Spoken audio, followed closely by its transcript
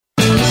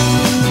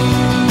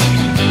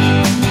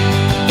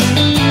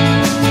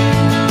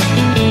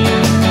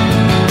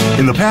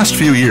past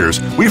few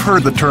years, we've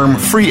heard the term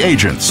free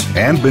agents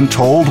and been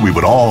told we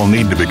would all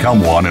need to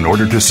become one in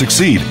order to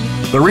succeed.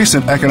 The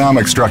recent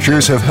economic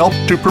structures have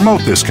helped to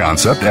promote this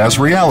concept as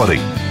reality.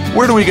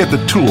 Where do we get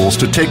the tools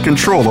to take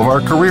control of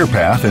our career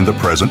path in the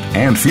present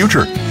and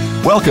future?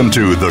 Welcome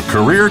to the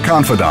Career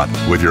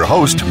Confidante with your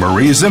host,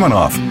 Marie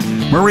Zimenoff.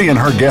 Marie and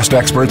her guest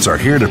experts are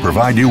here to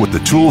provide you with the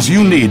tools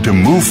you need to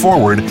move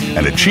forward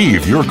and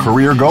achieve your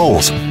career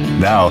goals.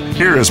 Now,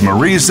 here is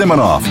Marie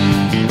Zimenoff.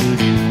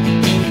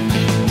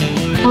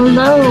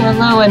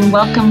 Hello, and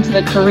welcome to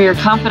the Career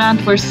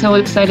Confidante. We're so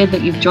excited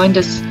that you've joined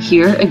us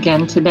here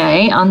again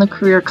today on the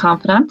Career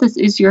Confidante. This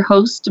is your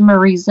host,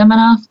 Marie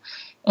Zimenoff,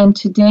 and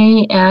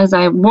today, as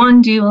I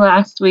warned you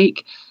last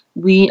week,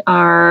 we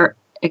are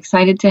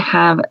excited to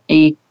have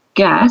a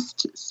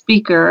guest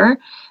speaker,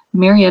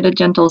 Marietta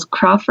Gentles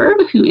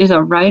Crawford, who is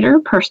a writer,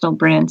 personal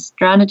brand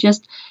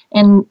strategist,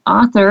 and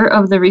author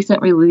of the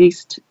recent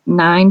released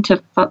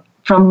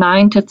From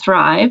 9 to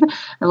Thrive.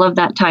 I love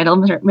that title,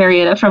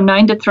 Marietta, From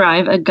 9 to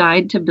Thrive, a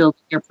guide to building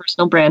your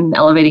personal brand and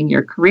elevating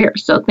your career.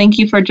 So thank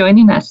you for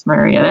joining us,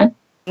 Marietta.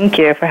 Thank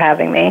you for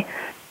having me.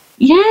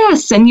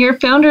 Yes, and you're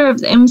founder of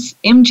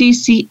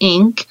MGC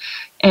Inc.,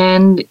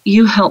 and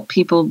you help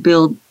people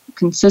build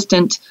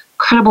consistent,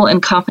 credible,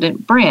 and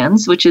confident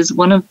brands, which is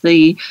one of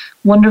the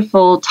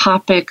wonderful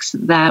topics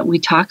that we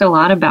talk a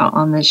lot about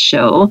on this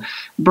show,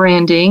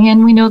 branding,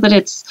 and we know that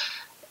it's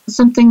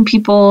something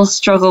people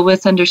struggle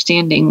with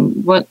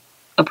understanding what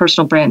a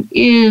personal brand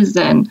is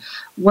and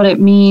what it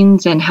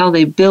means and how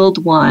they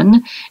build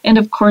one. And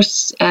of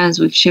course, as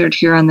we've shared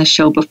here on the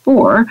show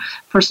before,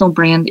 personal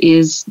brand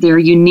is their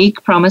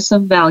unique promise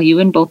of value.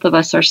 And both of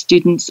us are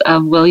students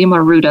of William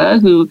Arruda,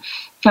 who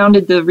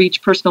founded the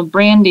Reach Personal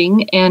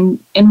Branding. And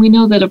we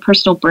know that a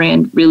personal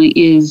brand really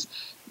is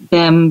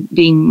them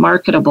being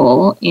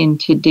marketable in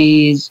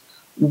today's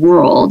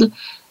world.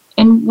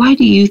 And why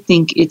do you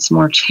think it's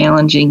more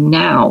challenging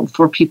now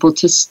for people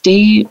to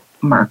stay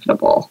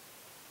marketable?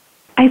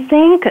 I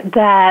think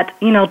that,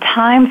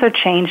 times are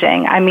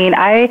changing. I mean,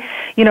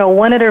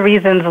 one of the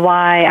reasons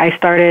why I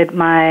started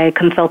my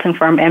consulting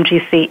firm,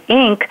 MGC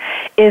Inc.,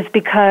 is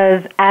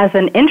because as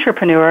an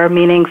entrepreneur,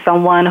 meaning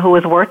someone who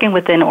is working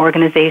within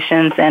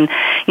organizations and,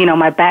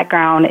 my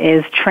background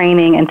is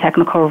training and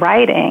technical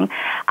writing,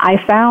 I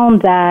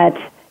found that,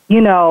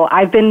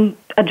 I've been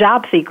a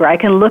job seeker. I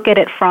can look at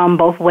it from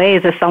both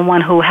ways as someone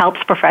who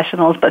helps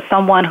professionals, but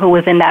someone who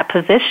was in that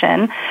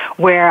position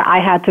where I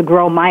had to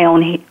grow my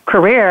own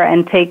career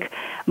and take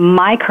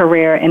my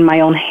career in my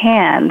own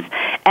hands.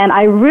 And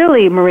I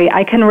really, Marie,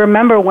 I can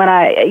remember when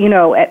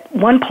at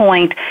one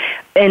point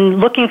in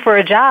looking for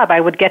a job, I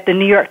would get the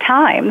New York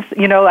Times,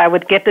 I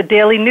would get the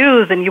Daily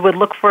News, and you would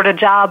look for the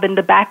job in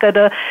the back of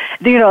the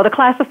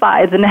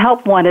classifieds and the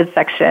help wanted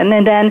section.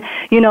 And then,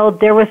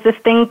 there was this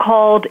thing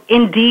called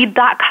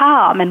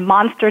Indeed.com and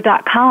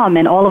Monster.com.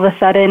 And all of a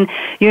sudden,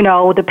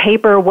 the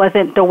paper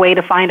wasn't the way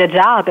to find a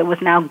job. It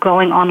was now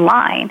going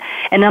online.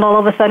 And then all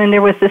of a sudden,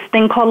 there was this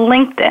thing called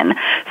LinkedIn.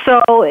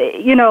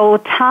 So,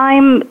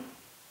 time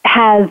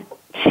has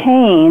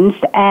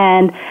changed,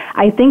 and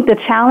I think the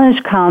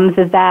challenge comes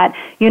is that,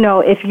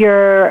 if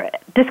you're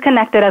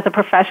disconnected as a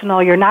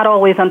professional, you're not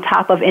always on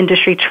top of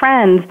industry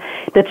trends.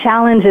 The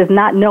challenge is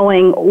not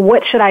knowing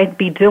what should I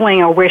be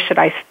doing or where should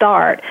I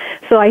start.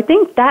 So I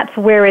think that's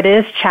where it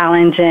is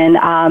challenging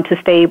to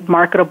stay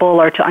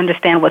marketable or to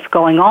understand what's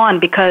going on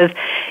because,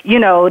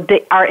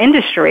 our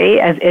industry,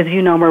 as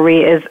you know,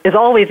 Marie, is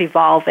always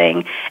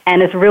evolving,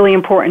 and it's really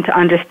important to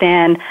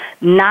understand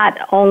not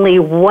only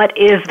what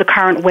is the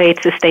current way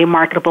to stay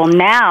marketable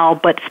now,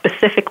 but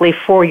specifically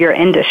for your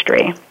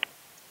industry.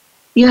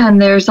 Yeah,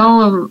 and there's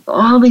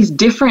all these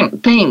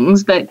different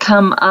things that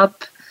come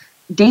up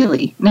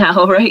daily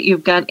now, right?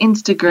 You've got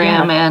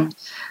Instagram and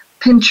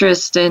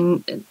Pinterest,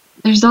 and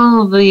there's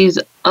all of these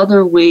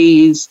other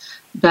ways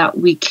that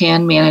we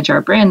can manage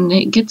our brand. And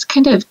it gets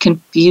kind of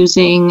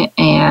confusing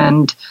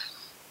and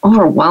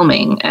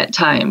overwhelming at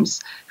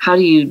times. How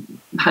do you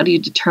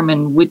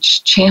determine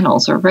which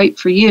channels are right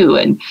for you?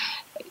 And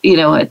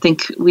I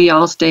think we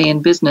all stay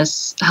in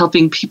business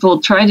helping people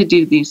try to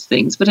do these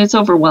things, but it's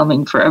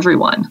overwhelming for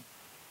everyone.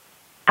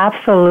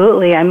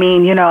 Absolutely. I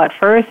mean, at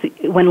first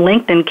when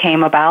LinkedIn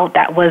came about,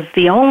 that was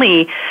the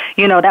only,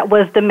 that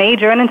was the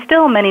major, and in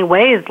still many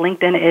ways,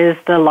 LinkedIn is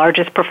the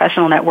largest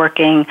professional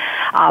networking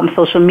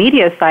social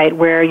media site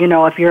where,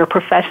 if you're a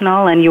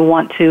professional and you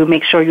want to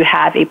make sure you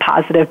have a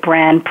positive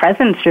brand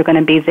presence, you're going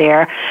to be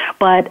there.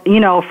 But,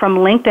 from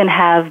LinkedIn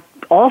have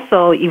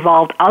also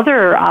evolved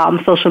other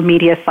social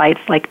media sites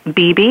like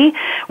BB,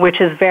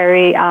 which is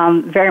very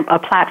a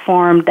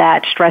platform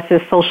that stresses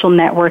social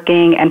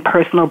networking and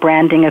personal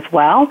branding as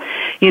well.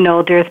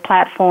 There's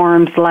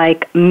platforms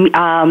like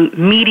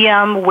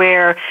Medium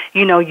where,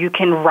 you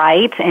can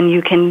write and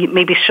you can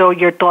maybe show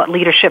your thought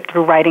leadership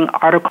through writing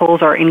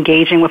articles or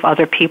engaging with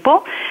other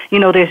people.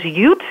 There's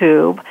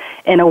YouTube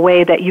in a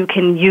way that you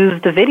can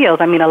use the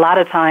videos. I mean, a lot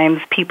of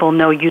times people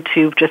know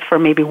YouTube just for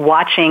maybe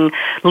watching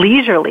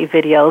leisurely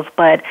videos,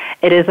 but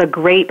it is a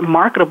great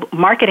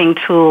marketing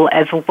tool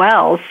as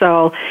well.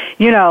 So,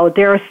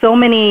 there are so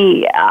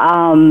many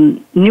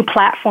new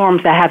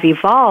platforms that have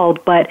evolved,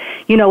 but,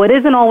 it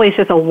isn't always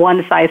just a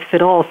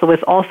one-size-fits-all. So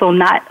it's also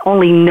not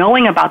only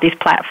knowing about these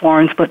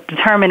platforms, but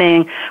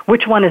determining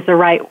which one is the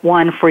right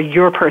one for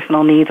your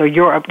personal needs or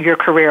your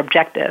career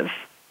objectives.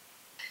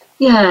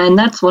 Yeah, and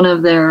that's one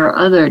of their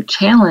other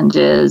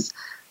challenges.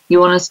 You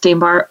want to stay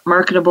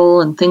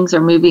marketable, and things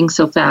are moving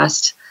so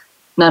fast,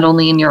 not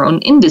only in your own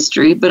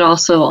industry, but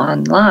also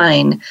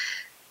online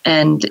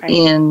and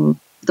in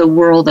the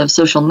world of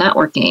social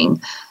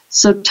networking.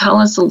 So tell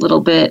us a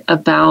little bit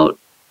about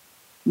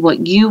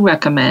what you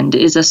recommend.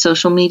 Is a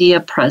social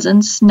media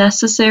presence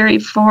necessary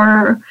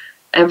for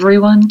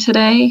everyone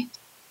today?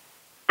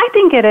 I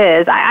think it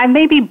is. I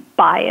may be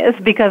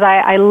biased because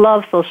I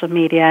love social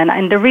media,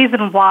 and the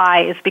reason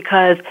why is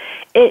because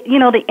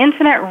the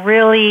internet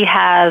really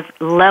has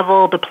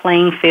leveled the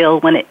playing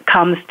field when it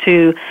comes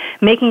to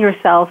making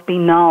yourself be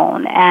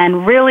known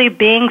and really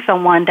being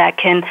someone that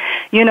can,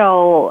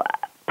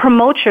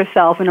 promote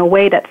yourself in a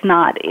way that's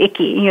not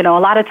icky. A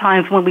lot of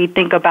times when we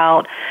think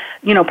about,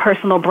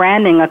 personal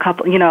branding, I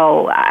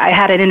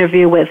did an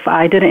interview with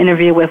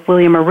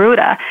William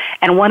Arruda,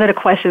 and one of the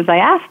questions I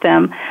asked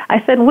him, I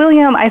said,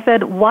 William,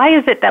 why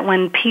is it that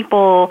when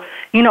people,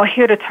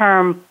 hear the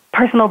term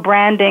personal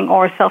branding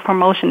or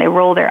self-promotion, they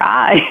roll their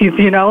eyes,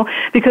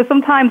 because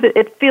sometimes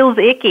it feels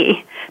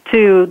icky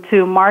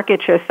to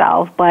market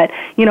yourself. But,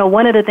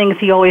 one of the things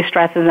he always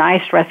stresses, and I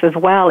stress as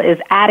well, is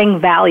adding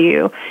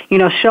value,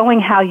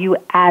 showing how you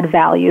add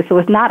value. So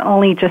it's not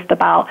only just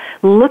about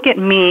look at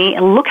me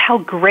and look how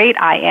great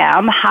I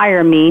am,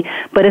 hire me,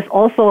 but it's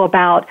also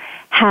about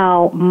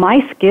how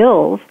my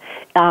skills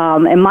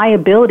and my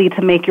ability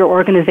to make your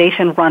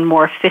organization run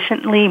more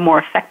efficiently, more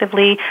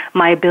effectively,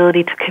 my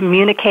ability to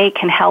communicate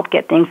can help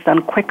get things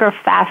done quicker,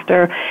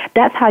 faster.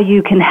 That's how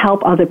you can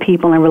help other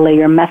people and relay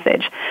your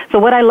message. So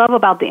what I love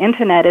about the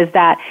internet is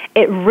that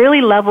it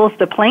really levels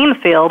the playing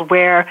field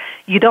where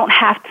you don't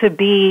have to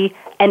be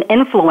an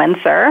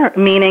influencer,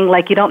 meaning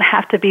like you don't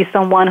have to be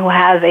someone who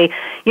has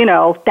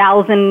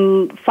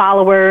 1,000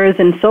 followers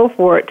and so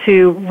forth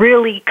to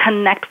really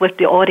connect with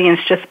the audience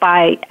just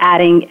by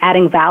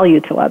adding value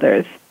to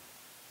others.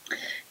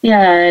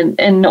 Yeah,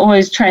 and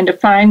always trying to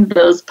find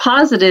those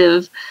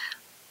positive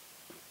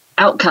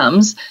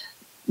outcomes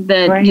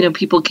that,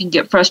 people can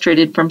get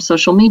frustrated from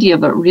social media,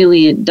 but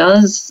really it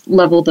does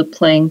level the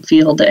playing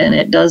field, and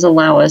it does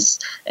allow us,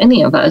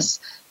 any of us,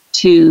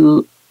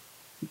 to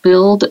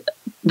build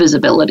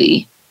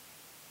visibility.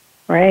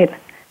 Right.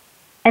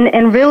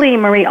 And really,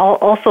 Marie,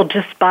 also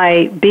just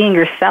by being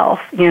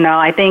yourself,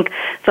 I think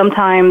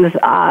sometimes,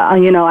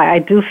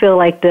 I do feel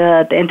like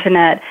the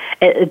internet,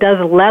 it does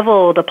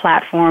level the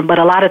platform, but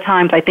a lot of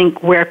times I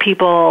think where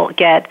people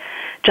get,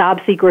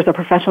 job seekers or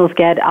professionals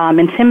get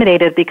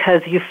intimidated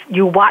because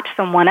you watch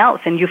someone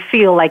else and you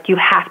feel like you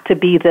have to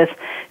be this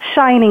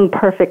shining,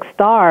 perfect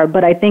star.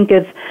 But I think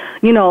it's,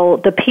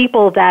 the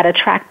people that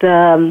attract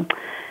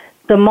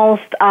the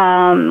most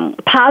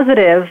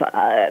positive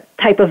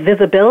type of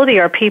visibility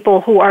are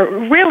people who are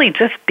really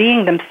just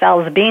being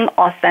themselves, being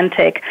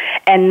authentic,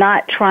 and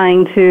not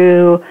trying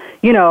to,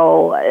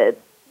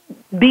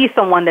 be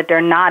someone that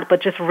they're not,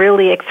 but just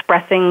really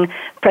expressing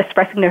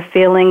their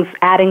feelings,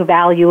 adding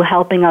value,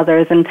 helping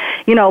others. And,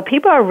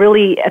 people are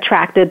really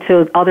attracted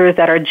to others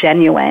that are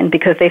genuine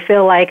because they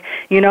feel like,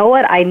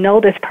 I know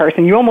this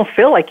person. You almost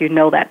feel like you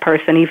know that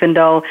person, even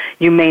though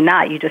you may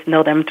not. You just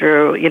know them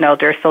through,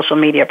 their social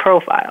media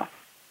profile.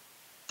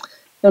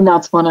 And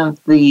that's one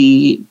of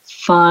the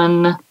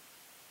fun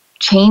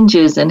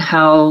changes in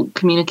how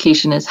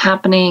communication is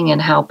happening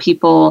and how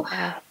people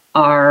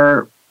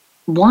are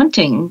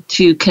wanting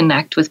to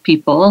connect with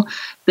people,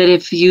 that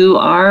if you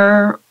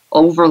are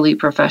overly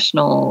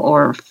professional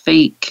or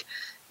fake,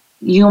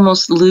 you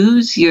almost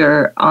lose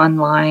your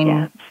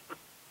online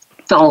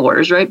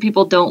followers, right?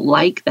 People don't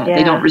like that.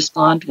 They don't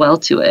respond well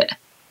to it.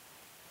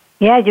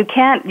 Yeah, you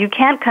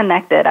can't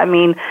connect it. I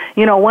mean,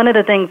 one of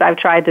the things I've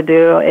tried to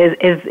do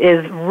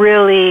is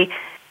really,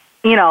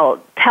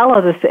 tell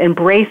others to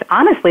embrace,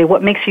 honestly,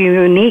 what makes you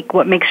unique,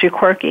 what makes you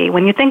quirky.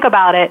 When you think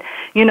about it,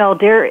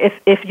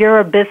 if you're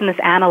a business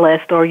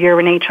analyst or you're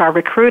an HR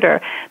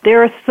recruiter,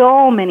 there are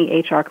so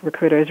many HR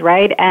recruiters,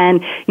 right?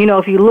 And,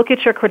 if you look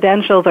at your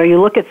credentials or you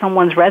look at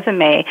someone's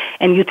resume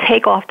and you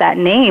take off that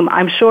name,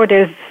 I'm sure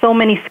there's so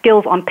many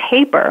skills on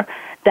paper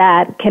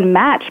that can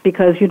match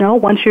because,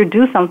 once you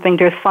do something,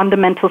 there's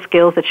fundamental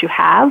skills that you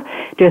have.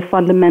 There's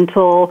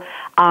fundamental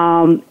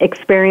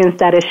experience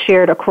that is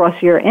shared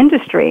across your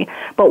industry.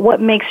 But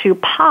what makes you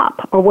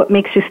pop or what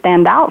makes you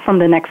stand out from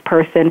the next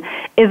person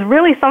is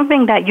really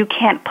something that you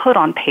can't put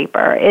on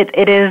paper.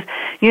 It is,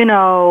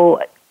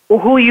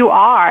 who you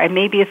are, and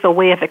maybe it's a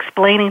way of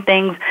explaining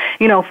things.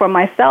 For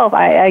myself,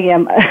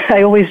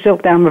 I always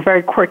joke that I'm a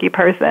very quirky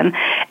person,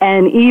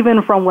 and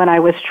even from when I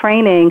was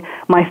training,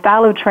 my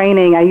style of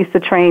training, I used to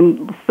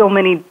train so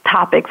many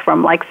topics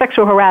from like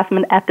sexual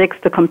harassment, ethics,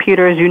 to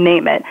computers, you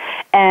name it,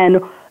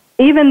 and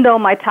even though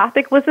my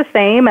topic was the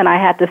same and I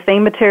had the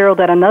same material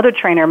that another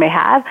trainer may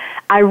have,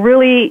 I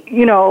really,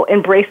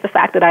 embraced the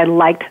fact that I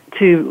liked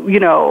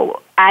to,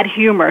 add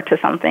humor to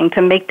something,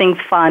 to make things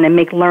fun and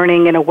make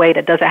learning in a way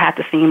that doesn't have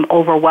to seem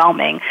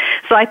overwhelming.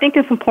 So I think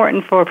it's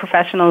important for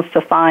professionals to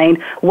find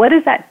what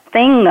is that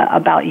thing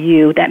about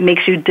you that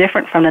makes you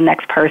different from the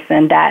next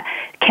person that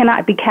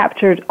cannot be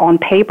captured on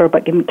paper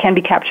but can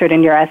be captured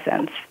in your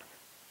essence.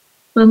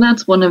 Well,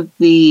 that's one of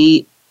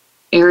the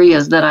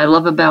areas that I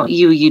love about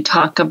you. You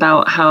talk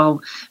about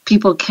how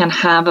people can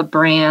have a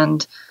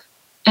brand,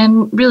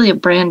 and really a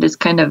brand is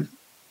kind of,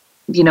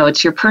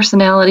 it's your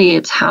personality,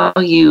 it's how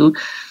you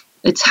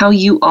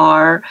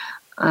are.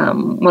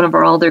 One of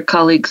our older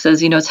colleagues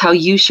says, it's how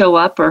you show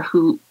up or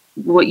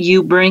what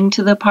you bring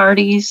to the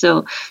party.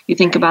 So you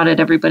think about it,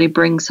 everybody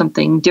brings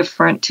something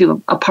different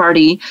to a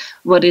party.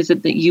 What is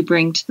it that you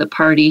bring to the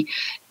party?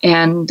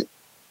 And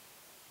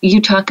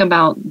you talk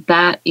about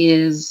that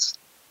is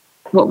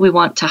what we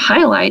want to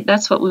highlight.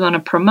 That's what we want to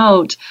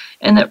promote.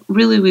 And that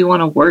really we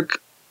want to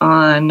work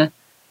on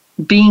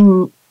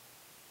being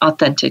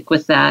authentic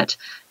with that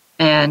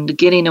and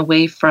getting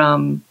away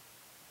from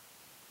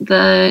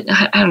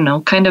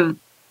kind of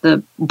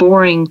the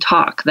boring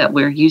talk that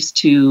we're used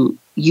to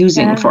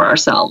using for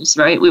ourselves,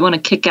 right? We want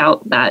to kick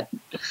out that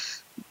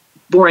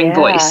boring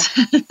voice.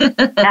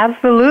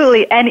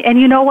 Absolutely. And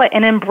you know what?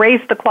 And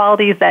embrace the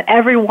qualities that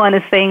everyone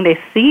is saying they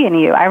see in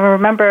you. I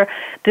remember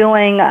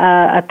doing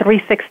a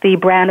 360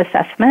 brand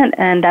assessment,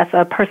 and that's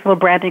a personal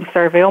branding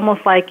survey,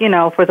 almost like,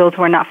 for those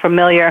who are not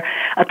familiar,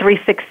 a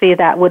 360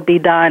 that would be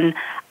done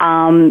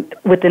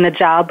within a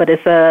job, but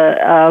it's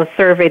a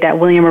survey that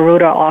William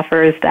Arruda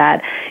offers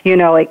that,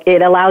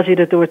 it allows you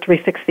to do a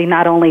 360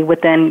 not only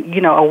within,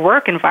 a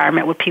work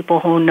environment with people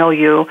who know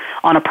you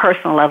on a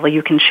personal level.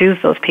 You can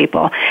choose those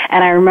people.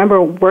 And I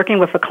remember working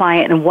with a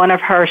client, and one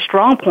of her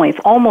strong points,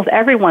 almost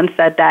everyone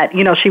said that,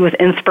 she was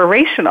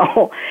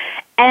inspirational.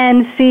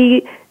 And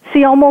she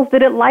almost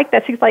didn't like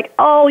that. She's like,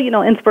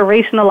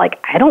 inspirational. Like,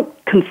 I don't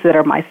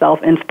consider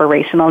myself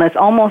inspirational. And it's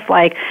almost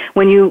like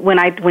when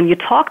you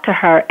talk to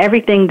her,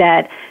 everything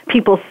that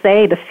people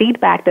say, the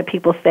feedback that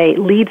people say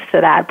leads to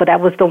that. But that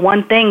was the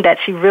one thing that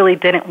she really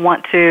didn't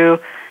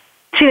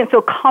she didn't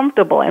feel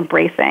comfortable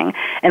embracing.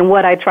 And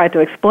what I tried to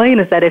explain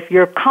is that if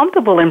you're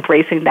comfortable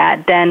embracing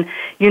that, then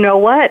you know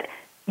what?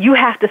 You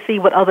have to see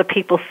what other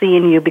people see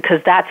in you,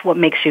 because that's what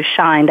makes you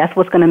shine. That's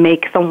what's going to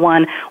make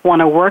someone want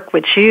to work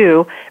with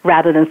you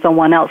rather than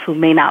someone else who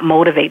may not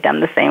motivate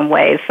them the same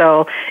way.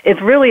 So it's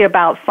really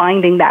about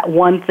finding that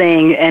one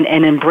thing and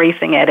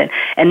embracing it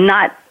and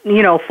not,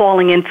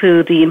 falling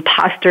into the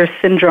imposter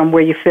syndrome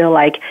where you feel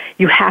like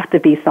you have to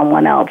be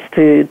someone else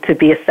to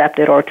be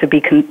accepted or to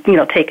be,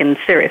 taken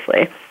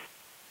seriously.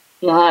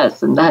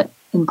 Yes, and that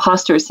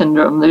imposter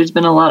syndrome, there's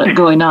been a lot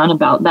going on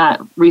about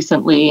that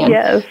recently,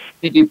 and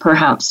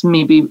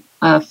maybe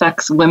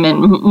affects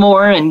women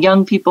more and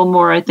young people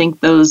more. I think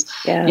those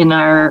in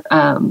our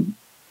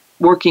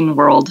working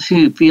world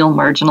who feel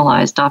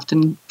marginalized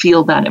often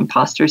feel that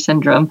imposter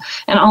syndrome,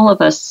 and all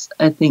of us,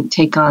 I think,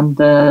 take on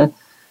the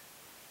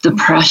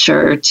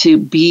pressure to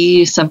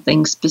be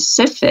something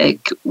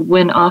specific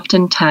when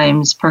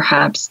oftentimes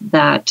perhaps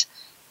that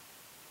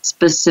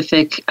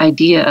specific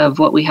idea of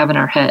what we have in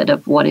our head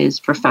of what is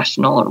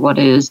professional or what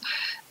is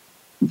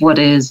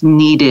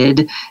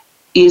needed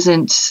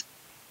isn't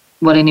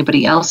what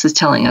anybody else is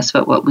telling us,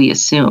 but what we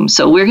assume.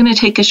 So we're going to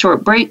take a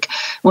short break.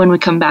 When we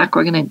come back,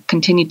 we're going to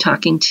continue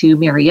talking to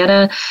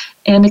Marietta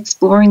and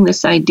exploring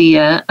this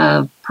idea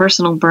of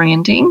personal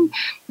branding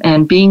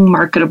and being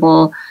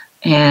marketable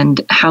and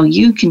how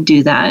you can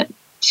do that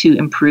to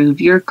improve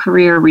your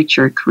career, reach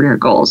your career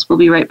goals. We'll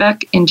be right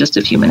back in just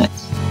a few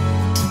minutes.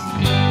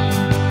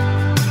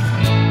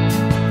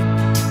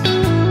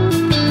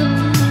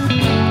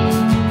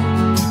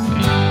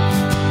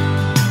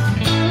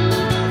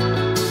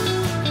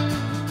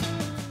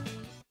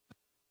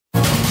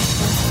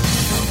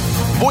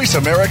 Voice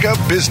America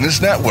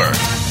Business Network,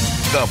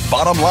 the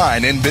bottom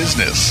line in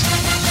business.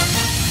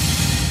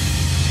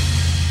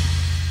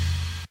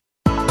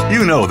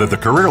 You know that the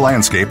career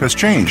landscape has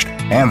changed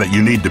and that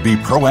you need to be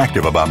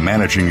proactive about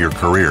managing your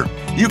career.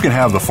 You can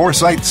have the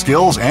foresight,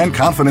 skills, and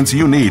confidence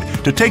you need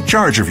to take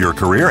charge of your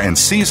career and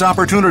seize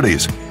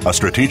opportunities. A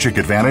strategic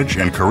advantage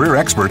and career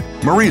expert,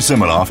 Marie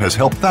Zimenoff has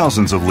helped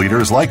thousands of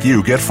leaders like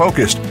you get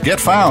focused, get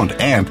found,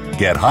 and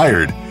get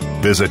hired.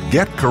 Visit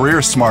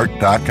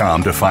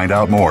getcareersmart.com to find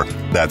out more.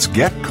 That's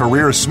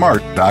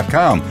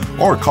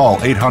getcareersmart.com or call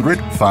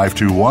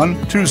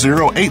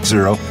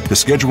 800-521-2080 to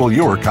schedule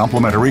your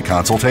complimentary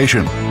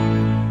consultation.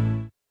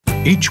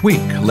 Each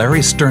week,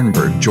 Larry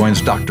Sternberg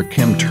joins Dr.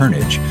 Kim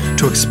Turnage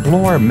to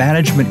explore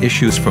management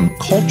issues from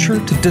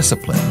culture to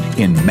discipline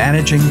in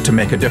managing to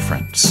make a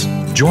difference.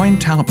 Join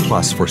Talent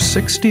Plus for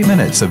 60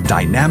 minutes of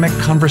dynamic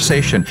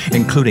conversation,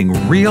 including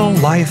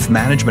real-life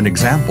management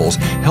examples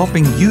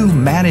helping you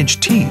manage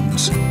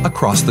teams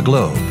across the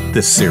globe.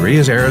 This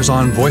series airs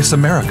on Voice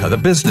America, the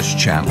business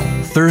channel,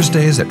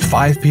 Thursdays at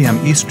 5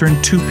 p.m.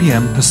 Eastern, 2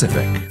 p.m.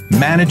 Pacific.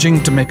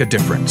 Managing to make a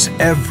difference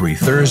every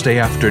Thursday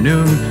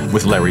afternoon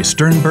with Larry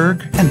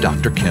Sternberg and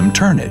Dr. Kim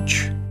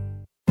Turnage.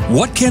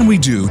 What can we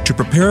do to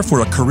prepare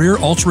for a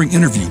career-altering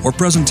interview or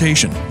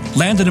presentation,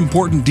 land an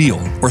important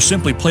deal, or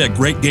simply play a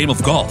great game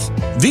of golf?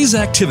 These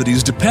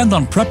activities depend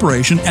on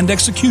preparation and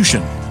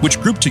execution, which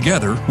grouped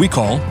together we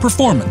call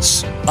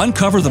performance.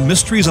 Uncover the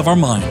mysteries of our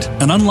mind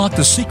and unlock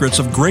the secrets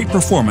of great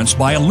performance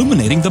by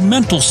illuminating the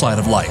mental side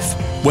of life.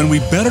 When we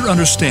better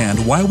understand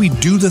why we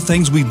do the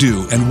things we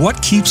do and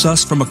what keeps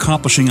us from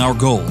accomplishing our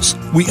goals,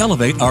 we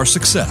elevate our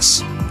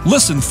success.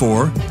 Listen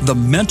for The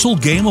Mental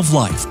Game of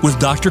Life with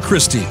Dr.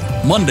 Christie,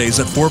 Mondays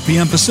at 4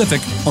 p.m.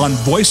 Pacific on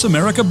Voice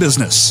America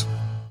Business.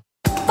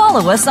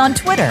 Follow us on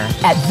Twitter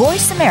at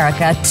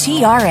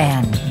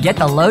VoiceAmericaTRN. Get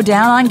the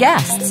lowdown on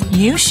guests,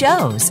 new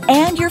shows,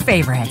 and your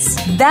favorites.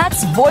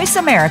 That's Voice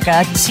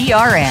America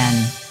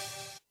TRN.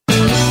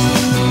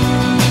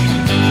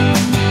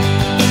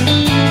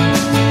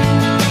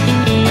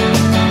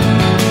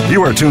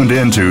 You are tuned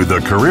in to The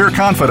Career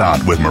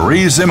Confidante with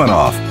Marie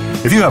Zimenoff.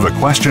 If you have a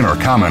question or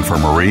comment for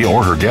Marie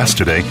or her guest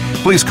today,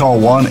 please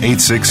call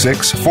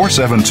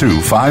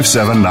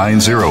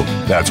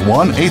 1-866-472-5790. That's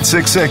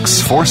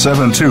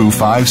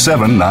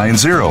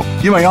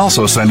 1-866-472-5790. You may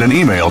also send an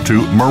email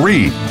to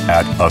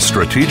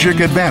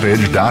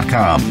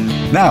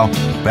marie@astrategicadvantage.com. Now,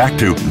 back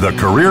to The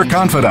Career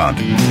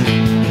Confidante.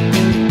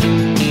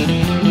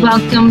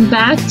 Welcome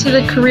back to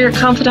the Career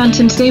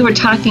Confidante, and today we're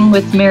talking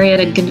with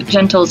Marietta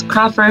Gentles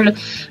Crawford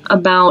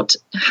about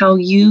how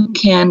you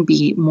can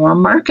be more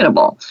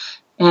marketable.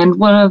 And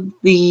one of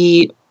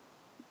the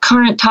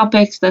current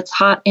topics that's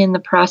hot in the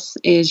press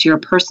is your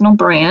personal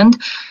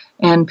brand,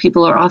 and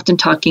people are often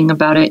talking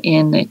about it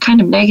in a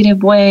kind of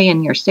negative way,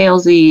 and you're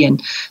salesy and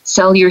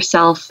sell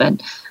yourself.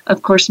 And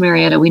of course,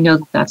 Marietta, we know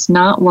that that's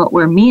not what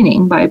we're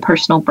meaning by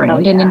personal brand. Oh,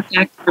 yeah. And in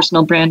fact,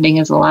 personal branding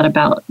is a lot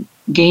about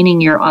gaining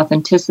your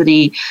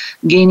authenticity,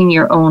 gaining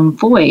your own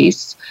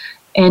voice.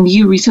 And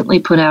you recently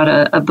put out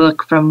a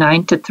book, From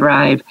 9 to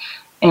Thrive,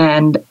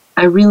 and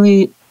I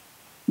really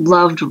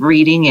loved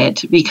reading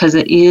it because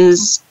it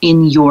is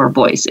in your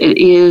voice.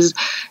 It's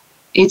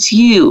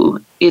you.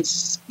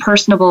 It's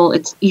personable.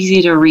 It's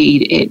easy to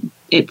read.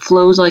 It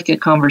flows like a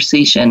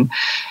conversation.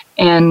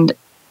 And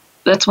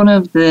that's one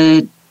of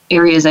the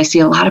areas I see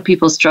a lot of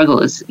people struggle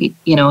is,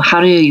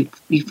 how do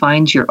you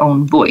find your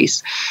own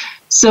voice?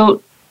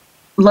 So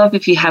love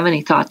if you have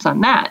any thoughts on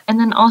that. And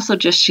then also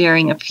just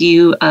sharing a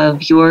few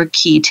of your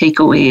key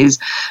takeaways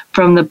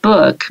from the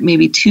book,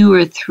 maybe 2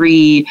 or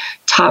 3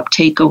 top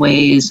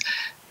takeaways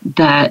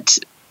that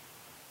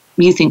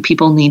you think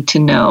people need to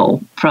know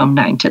from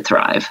 9 to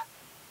Thrive.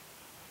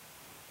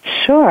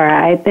 Sure.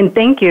 And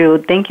thank you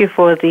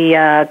for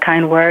the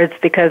kind words,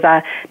 because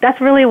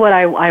that's really what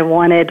I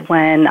wanted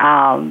when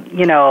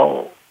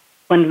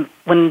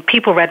when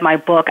people read my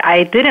book.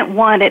 I didn't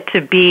want it to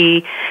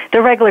be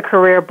the regular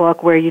career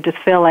book where you just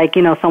feel like,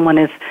 someone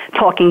is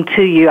talking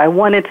to you. I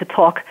wanted to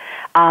talk,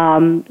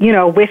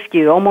 with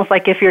you, almost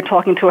like if you're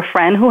talking to a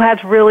friend who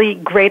has really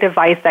great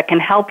advice that can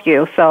help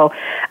you. So,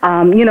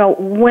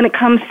 when it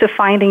comes to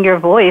finding your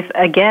voice,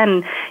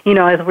 again,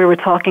 as we were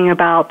talking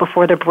about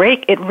before the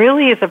break, it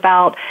really is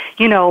about,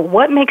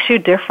 what makes you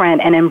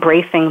different and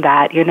embracing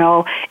that.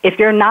 If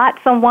you're not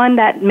someone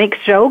that makes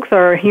jokes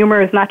or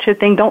humor is not your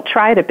thing, don't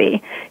try to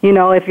be.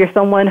 If you're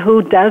someone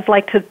who does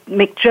like to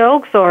make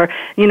jokes or,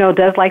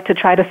 does like to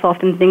try to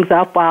soften things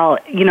up while,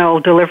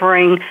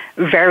 delivering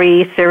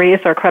very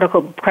serious or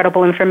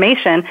credible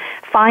information,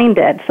 find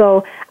it.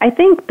 So I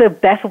think the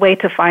best way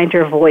to find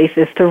your voice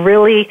is to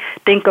really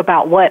think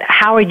about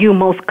how are you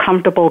most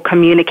comfortable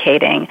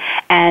communicating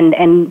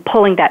and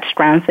pulling that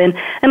strength in,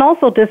 and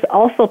also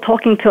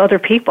talking to other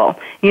people,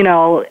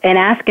 and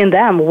asking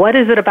them, what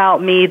is it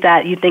about me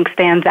that you think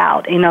stands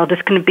out?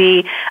 This can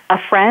be a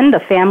friend, a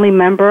family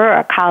member,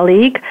 a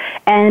colleague,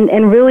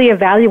 and really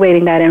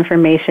evaluating that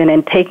information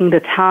and taking the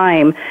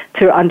time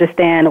to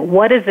understand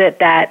what is it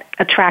that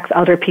attracts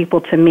other people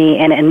to me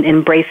and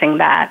embracing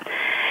that.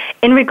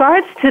 In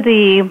regards to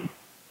the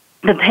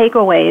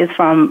takeaways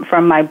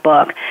from my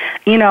book,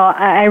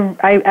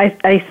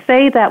 I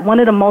say that one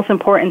of the most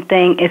important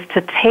things is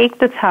to take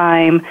the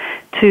time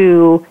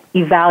to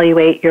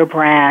evaluate your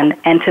brand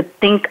and to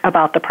think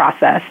about the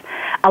process.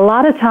 A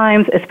lot of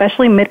times,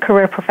 especially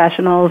mid-career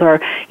professionals, or,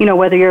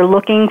 whether you're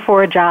looking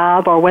for a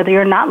job or whether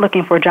you're not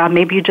looking for a job,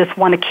 maybe you just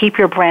want to keep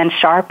your brand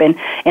sharp and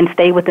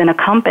stay within a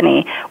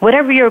company.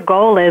 Whatever your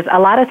goal is, a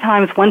lot of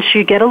times once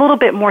you get a little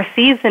bit more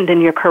seasoned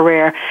in your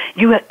career,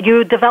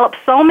 you develop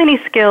so many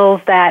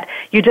skills that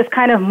you're just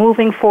kind of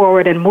moving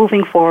forward and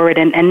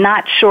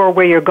not sure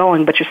where you're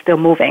going, but you're still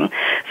moving.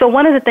 So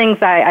one of the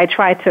things I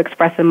try to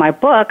express in my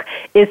book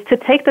is to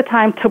take the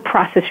time to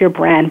process your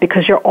brand,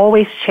 because you're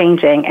always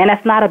changing, and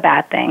that's not a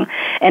bad thing.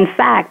 In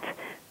fact,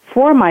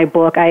 for my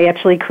book, I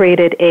actually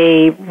created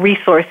a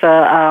resource,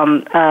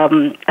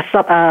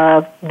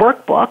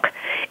 workbook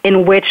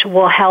in which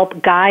will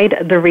help guide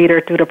the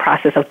reader through the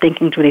process of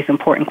thinking through these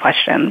important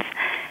questions.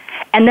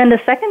 And then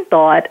the second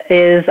thought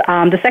is,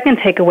 the second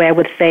takeaway I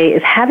would say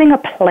is having a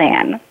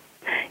plan.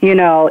 You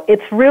know,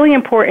 it's really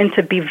important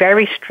to be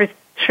very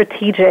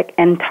strategic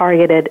and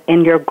targeted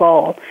in your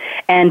goal.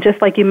 And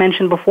just like you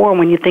mentioned before,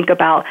 when you think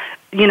about,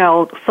 you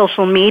know,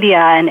 social media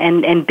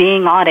and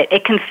being on it,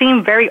 it can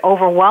seem very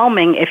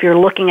overwhelming if you're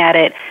looking at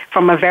it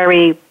from a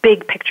very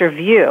big picture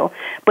view.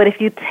 But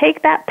if you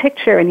take that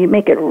picture and you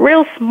make it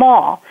real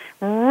small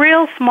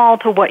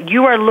to what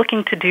you are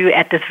looking to do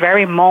at this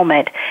very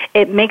moment,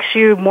 it makes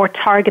you more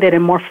targeted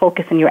and more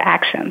focused in your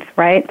actions,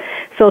 right?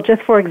 So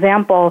just for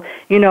example,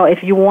 you know,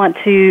 if you want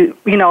to,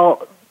 you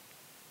know,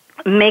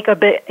 make a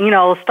bit, you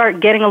know,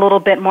 start getting a little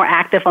bit more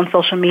active on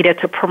social media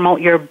to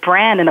promote your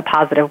brand in a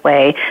positive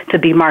way, to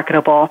be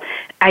marketable,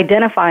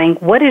 identifying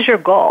what is your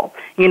goal.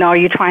 You know, are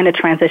you trying to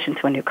transition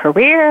to a new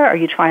career? Are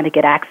you trying to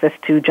get access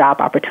to job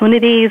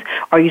opportunities?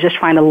 Or are you just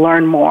trying to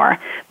learn more?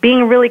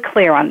 Being really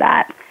clear on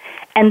that.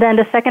 And then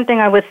the second thing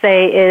I would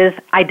say is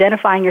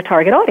identifying your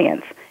target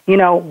audience. You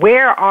know,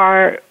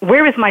 where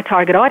is my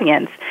target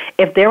audience?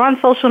 If they're on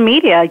social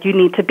media, you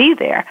need to be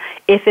there.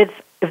 If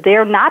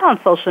they're not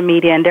on social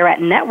media and they're at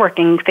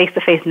networking,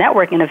 face-to-face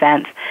networking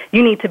events,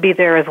 you need to be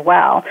there as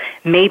well.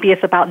 Maybe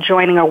it's about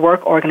joining a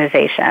work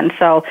organization.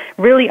 So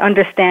really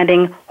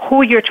understanding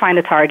who you're trying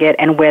to target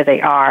and where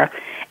they are.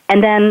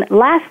 And then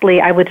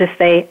lastly, I would just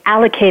say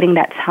allocating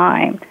that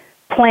time.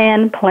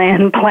 Plan,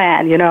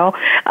 you know.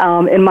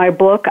 In my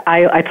book,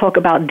 I talk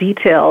about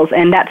details,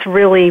 and that's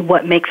really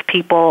what makes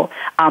people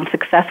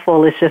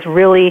successful, is just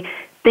really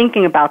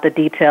thinking about the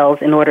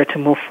details in order to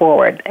move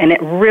forward. And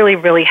it really,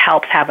 really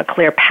helps have a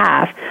clear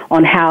path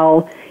on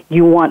how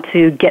you want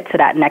to get to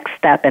that next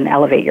step and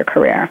elevate your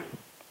career.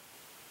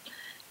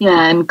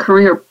 Yeah, and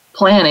career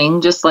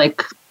planning, just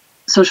like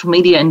social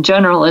media in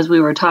general, as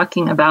we were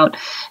talking about,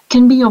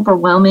 can be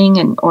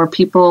overwhelming, or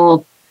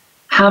people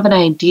have an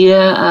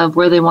idea of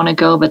where they want to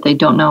go, but they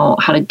don't know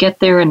how to get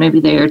there, and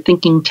maybe they are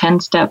thinking 10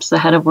 steps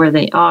ahead of where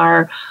they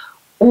are.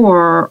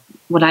 Or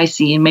what I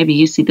see, and maybe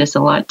you see this a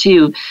lot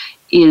too,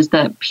 is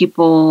that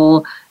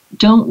people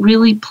don't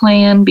really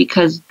plan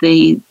because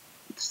they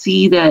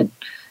see that,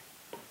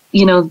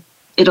 you know,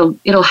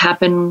 it'll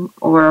happen,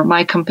 or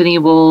my company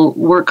will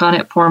work on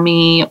it for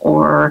me,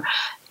 or,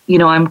 you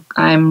know,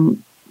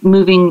 I'm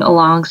moving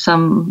along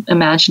some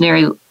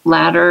imaginary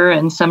ladder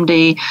and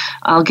someday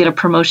I'll get a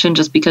promotion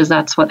just because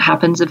that's what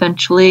happens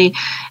eventually.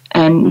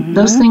 And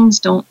those things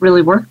don't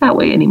really work that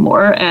way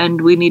anymore.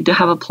 And we need to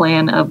have a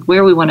plan of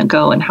where we want to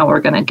go and how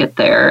we're going to get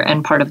there.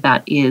 And part of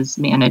that is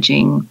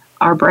managing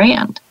our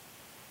brand.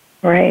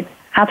 Right.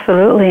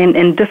 Absolutely.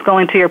 And just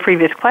going to your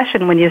previous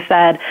question when you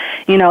said,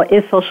 you know,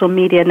 is social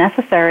media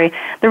necessary?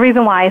 The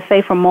reason why I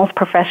say for most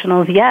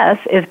professionals, yes,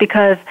 is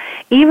because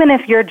even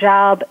if your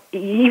job,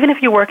 even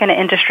if you work in an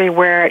industry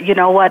where, you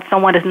know what,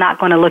 someone is not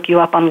going to look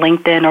you up on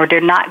LinkedIn, or they're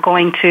not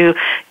going to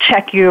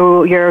check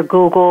your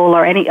Google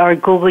or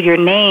Google your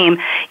name,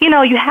 you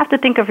know, you have to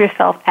think of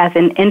yourself as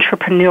an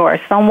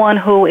entrepreneur, someone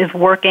who is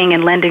working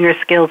and lending your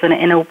skills in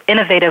an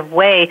innovative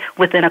way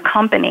within a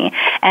company.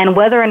 And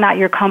whether or not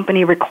your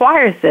company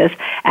requires this,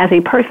 as a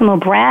personal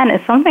brand,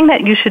 is something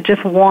that you should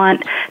just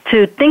want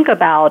to think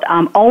about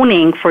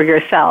owning for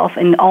yourself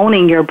and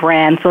owning your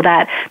brand, so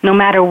that no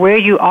matter where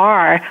you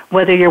are,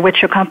 whether you're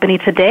with your company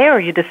today or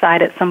you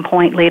decide at some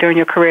point later in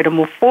your career to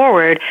move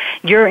forward,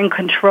 you're in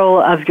control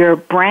of your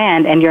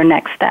brand and your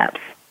next steps.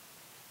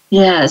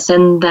 Yes,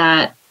 and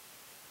that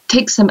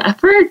takes some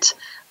effort,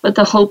 but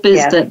the hope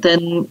is that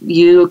then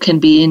you can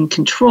be in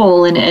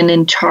control and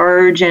in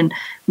charge, and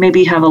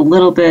maybe have a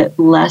little bit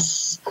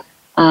less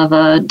of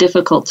a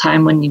difficult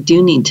time when you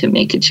do need to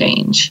make a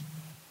change.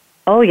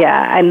 Oh,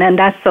 yeah, and then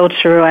that's so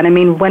true. And I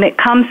mean, when it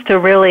comes to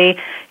really,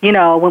 you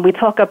know, when we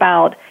talk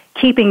about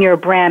keeping your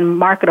brand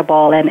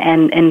marketable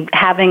and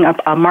having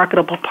a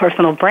marketable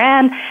personal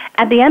brand,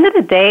 at the end of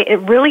the day, it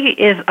really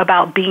is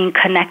about being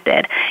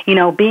connected. You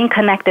know, being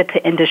connected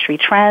to industry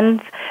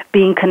trends,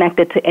 being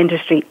connected to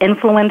industry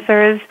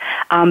influencers,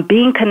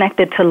 being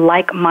connected to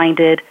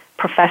like-minded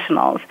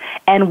professionals.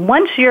 And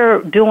once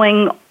you're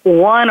doing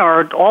one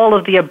or all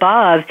of the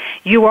above,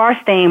 you are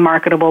staying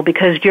marketable,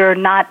 because you're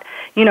not,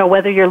 you know,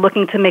 whether you're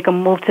looking to make a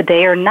move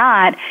today or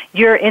not,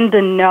 you're in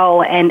the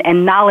know,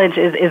 and knowledge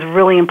is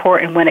really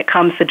important when it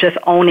comes to just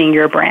owning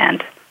your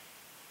brand.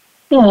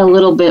 Yeah, a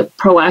little bit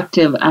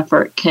proactive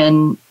effort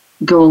can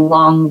go a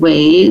long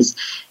ways.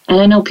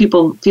 And I know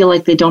people feel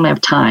like they don't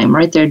have time,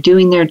 right? They're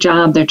doing their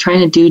job, they're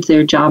trying to do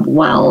their job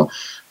well.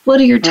 What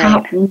are your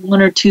top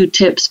one or two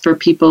tips for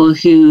people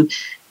who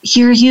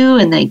hear you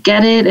and they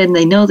get it and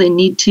they know they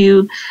need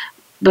to,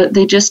 but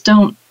they just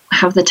don't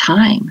have the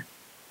time?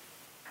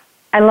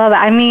 I love it.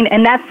 I mean,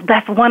 and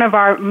that's one of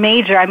our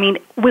major, I mean,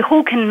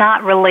 who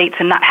cannot relate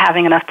to not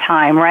having enough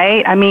time,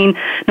 right? I mean,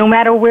 no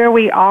matter where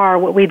we are,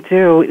 what we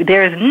do,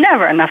 there is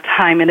never enough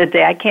time in a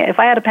day. If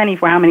I had a penny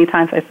for how many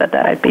times I said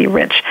that, I'd be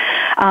rich.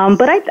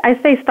 But I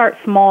say start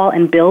small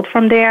and build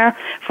from there.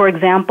 For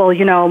example,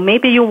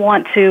 maybe you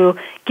want to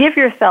give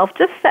yourself,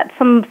 just set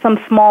some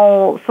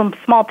small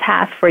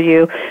tasks for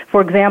you.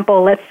 For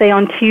example, let's say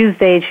on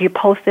Tuesdays you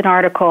post an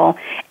article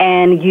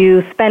and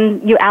you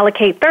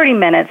allocate 30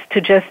 minutes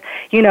to just,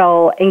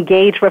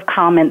 engage with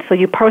comments. So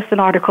you post an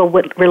article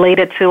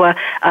related to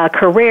a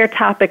career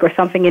topic or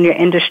something in your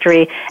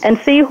industry and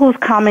see who's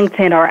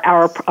commenting or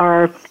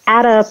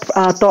add a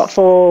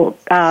thoughtful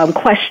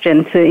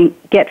question to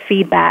get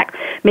feedback.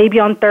 Maybe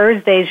on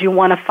Thursdays you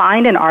want to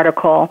find an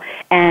article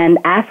and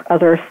ask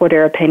others for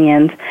their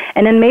opinions.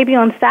 And then maybe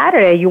on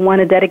Saturday you want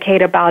to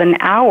dedicate about an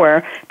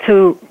hour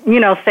to,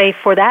 say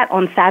for that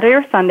on Saturday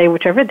or Sunday,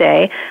 whichever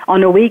day.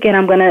 On the weekend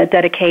I'm going to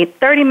dedicate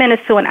 30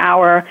 minutes to an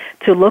hour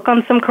to look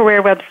on some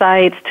career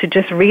websites, to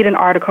just read an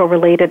article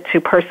related to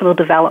personal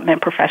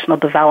development, professional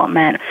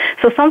development.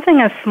 So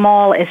something as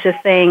small as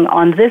just saying,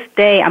 on this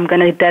day I'm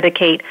going to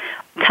dedicate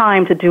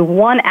time to do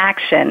one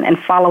action and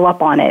follow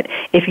up on it.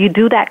 If you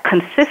do that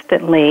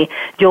consistently,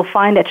 you'll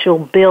find that you'll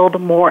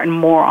build more and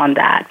more on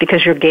that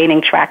because you're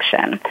gaining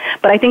traction.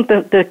 But I think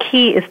the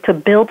key is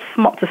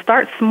to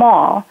start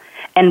small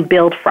and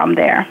build from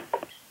there.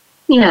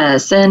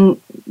 Yes, and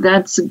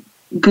that's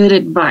good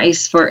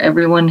advice for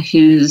everyone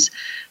who's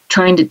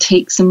trying to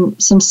take some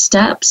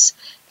steps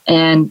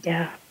and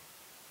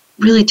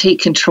really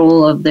take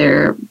control of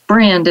their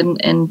brand,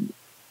 and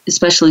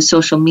especially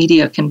social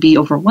media can be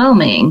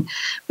overwhelming,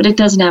 but it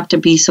doesn't have to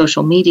be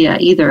social media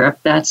either.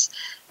 If that's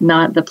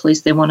not the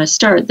place they want to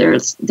start, there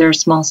are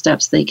small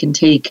steps they can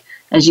take,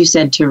 as you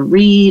said, to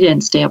read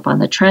and stay up on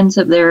the trends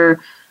of their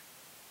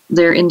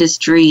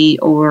industry,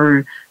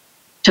 or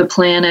to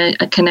plan a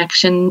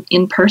connection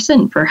in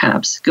person,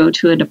 perhaps. Go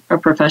to a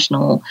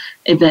professional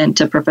event,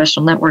 a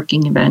professional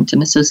networking event,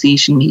 an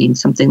association meeting,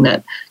 something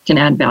that can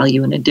add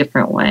value in a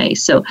different way.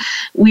 So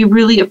we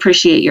really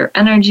appreciate your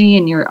energy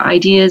and your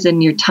ideas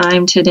and your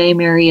time today,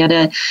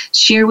 Marietta.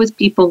 Share with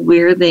people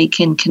where they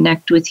can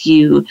connect with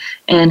you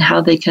and how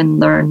they can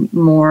learn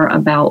more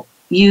about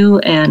you,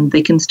 and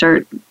they can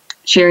start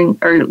sharing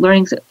or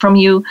learning from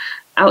you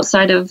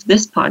outside of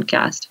this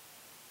podcast.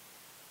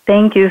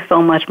 Thank you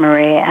so much,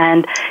 Marie.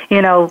 And,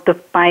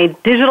 my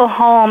digital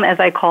home, as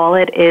I call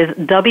it, is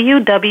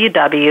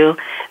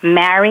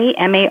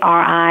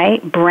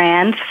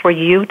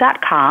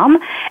www.maribrandsforyou.com.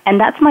 And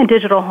that's my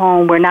digital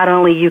home where not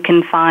only you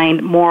can find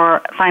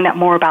out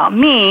more about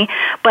me,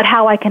 but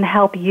how I can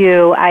help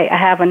you. I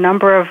have a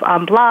number of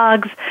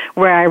blogs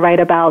where I write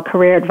about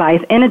career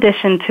advice, in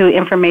addition to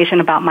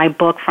information about my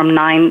book, From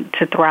 9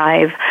 to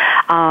Thrive.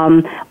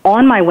 On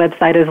my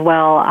website as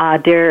well,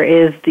 there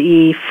is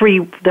the free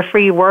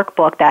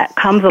workbook that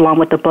comes along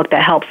with the book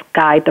that helps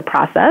guide the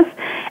process.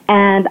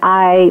 And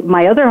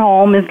my other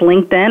home is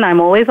LinkedIn. I'm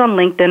always on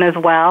LinkedIn as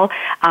well.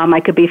 I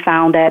could be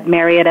found at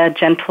Marietta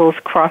Gentles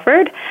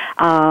Crawford,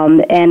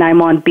 and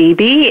I'm on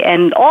BB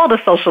and all the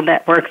social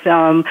networks.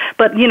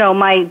 But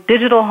my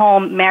digital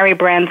home, Mary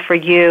Brands for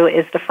You,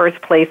 is the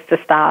first place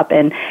to stop,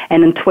 and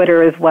in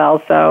Twitter as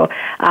well. So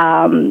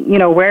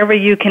wherever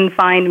you can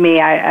find me,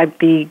 I'd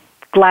be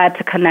glad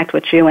to connect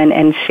with you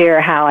and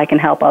share how I can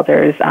help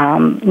others,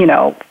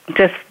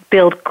 just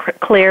build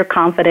clear,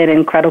 confident,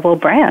 and credible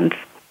brands.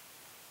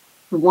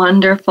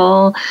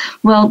 Wonderful.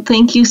 Well,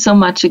 thank you so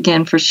much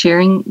again for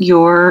sharing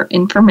your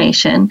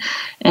information.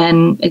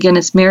 And again,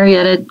 it's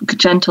Marietta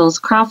Gentles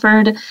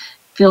Crawford.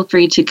 Feel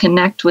free to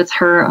connect with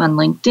her on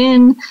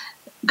LinkedIn.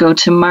 Go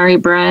to Marie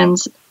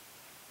Brands.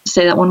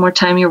 Say that one more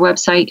time, your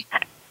website.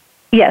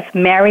 Yes,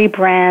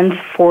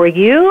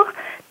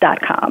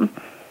 maribrandsforyou.com.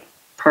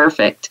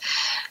 Perfect.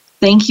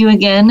 Thank you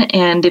again.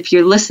 And if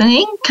you're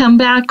listening, come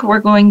back.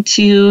 We're going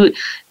to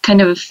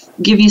kind of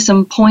give you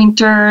some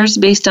pointers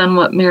based on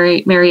what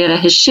Marietta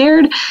has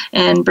shared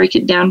and break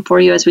it down for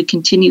you as we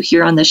continue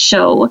here on the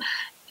show.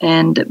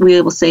 And we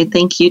will say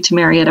thank you to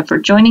Marietta for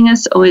joining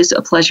us. Always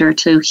a pleasure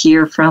to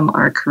hear from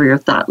our career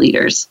thought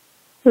leaders.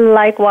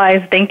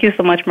 Likewise. Thank you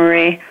so much,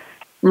 Marie.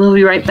 We'll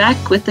be right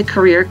back with the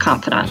Career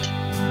Confidante.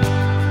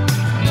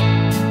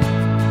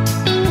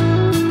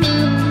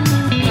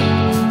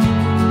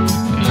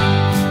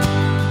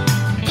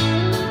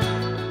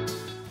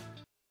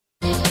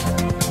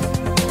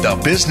 The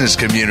business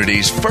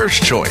community's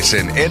first choice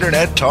in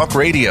Internet Talk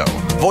Radio.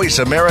 Voice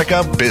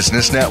America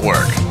Business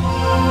Network.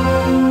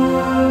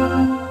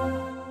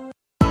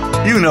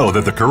 You know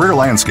that the career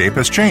landscape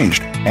has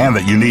changed and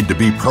that you need to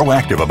be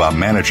proactive about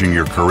managing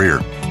your career.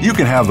 You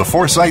can have the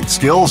foresight,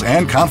 skills,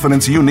 and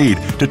confidence you need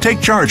to take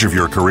charge of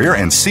your career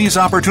and seize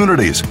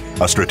opportunities.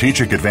 A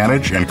strategic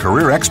advantage and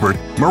career expert,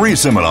 Marie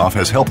Zimenoff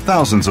has helped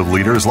thousands of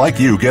leaders like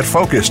you get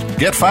focused,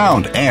 get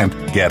found, and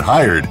get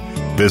hired.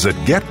 Visit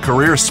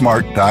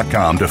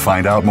getcareersmart.com to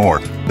find out more.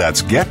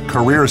 That's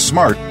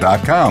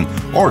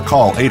getcareersmart.com or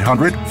call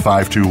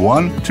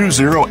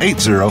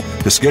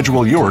 800-521-2080 to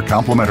schedule your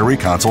complimentary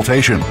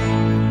consultation.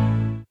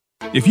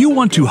 If you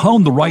want to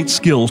hone the right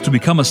skills to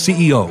become a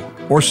CEO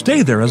or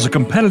stay there as a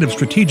competitive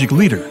strategic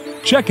leader,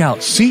 check out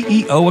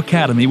CEO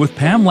Academy with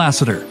Pam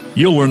Lassiter.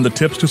 You'll learn the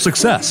tips to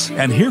success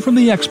and hear from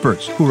the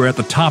experts who are at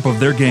the top of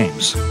their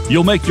games.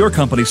 You'll make your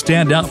company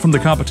stand out from the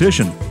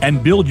competition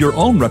and build your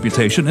own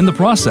reputation in the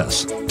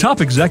process.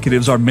 Top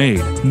executives are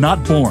made,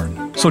 not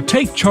born. So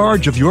take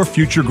charge of your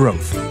future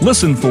growth.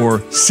 Listen for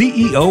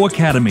CEO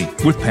Academy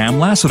with Pam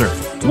Lassiter.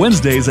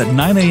 Wednesdays at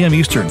 9 a.m.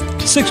 Eastern,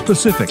 6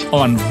 Pacific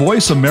on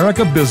Voice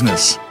America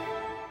Business.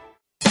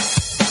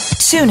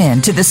 Tune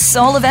in to The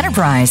Soul of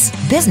Enterprise,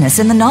 Business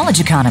in the Knowledge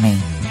Economy,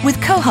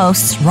 with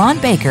co-hosts Ron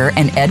Baker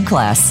and Ed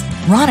Kless.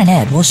 Ron and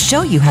Ed will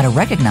show you how to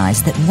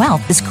recognize that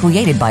wealth is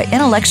created by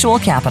intellectual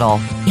capital.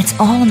 It's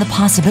all in the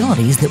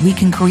possibilities that we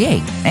can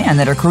create and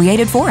that are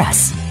created for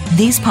us.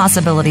 These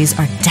possibilities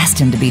are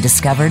destined to be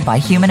discovered by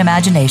human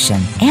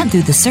imagination and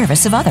through the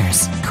service of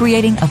others,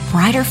 creating a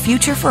brighter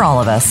future for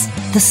all of us.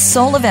 The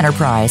Soul of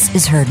Enterprise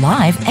is heard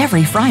live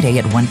every Friday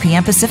at 1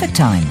 p.m. Pacific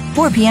Time,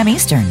 4 p.m.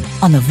 Eastern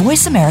on the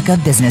Voice America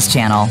Business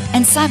Channel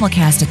and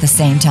simulcast at the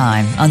same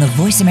time on the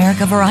Voice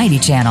America Variety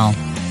Channel.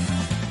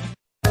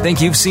 Think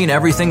you've seen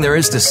everything there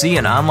is to see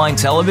in online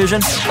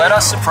television? Let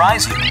us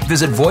surprise you.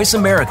 Visit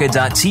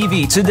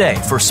voiceamerica.tv today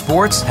for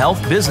sports,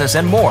 health, business,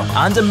 and more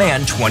on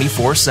demand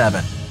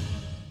 24/7.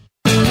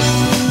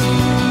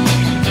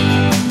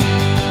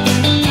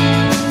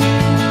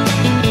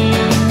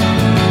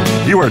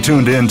 You are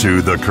tuned in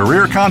to The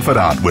Career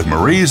Confidante with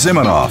Marie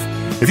Zimenoff.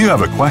 If you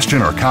have a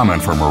question or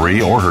comment for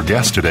Marie or her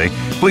guest today,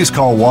 please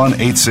call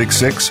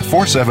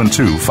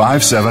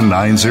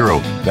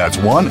 1-866-472-5790. That's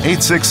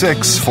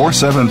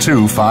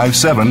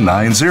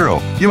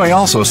 1-866-472-5790. You may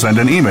also send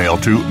an email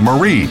to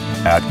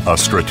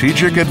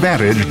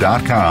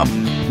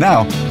marie@astrategicadvantage.com.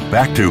 Now,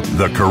 back to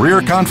The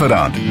Career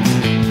Confidante.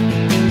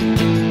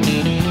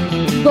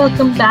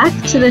 Welcome back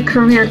to the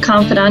Career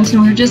Confidante,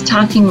 and we're just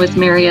talking with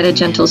Marietta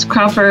Gentles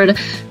Crawford,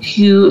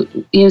 who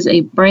is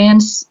a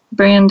brand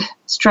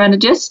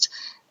strategist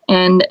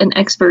and an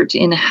expert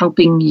in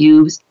helping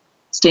you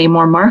stay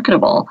more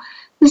marketable.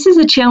 This is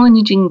a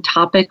challenging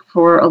topic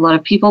for a lot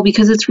of people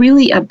because it's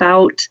really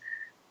about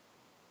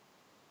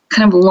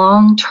kind of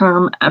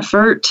long-term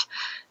effort.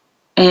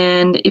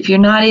 And if you're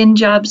not in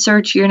job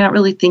search, you're not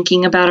really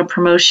thinking about a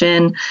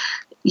promotion,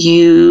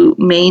 you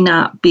may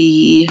not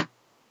be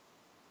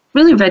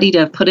really ready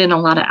to put in a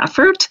lot of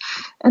effort,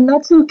 and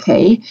that's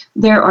okay.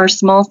 There are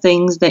small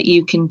things that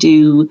you can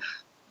do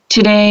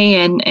today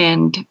and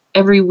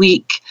every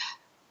week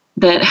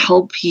that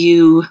help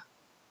you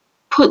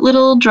put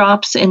little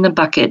drops in the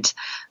bucket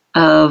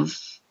of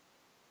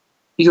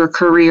your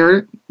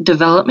career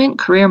development,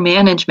 career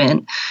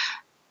management,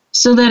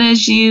 so that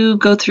as you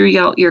go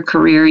throughout your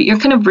career, you're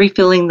kind of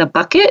refilling the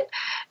bucket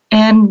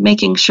and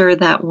making sure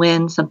that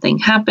when something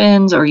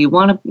happens or you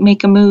want to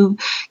make a move,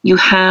 you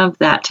have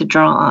that to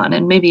draw on.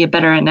 And maybe a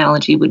better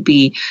analogy would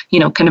be,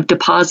 kind of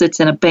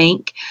deposits in a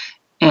bank.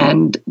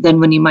 And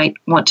then when you might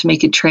want to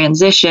make a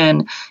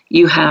transition,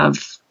 you have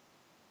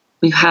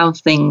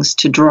things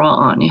to draw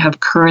on. You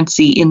have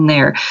currency in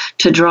there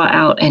to draw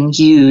out and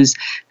use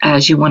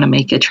as you want to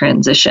make a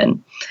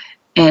transition.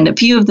 And a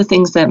few of the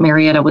things that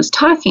Marietta was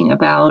talking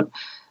about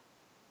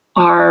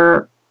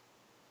are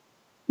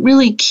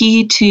really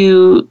key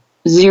to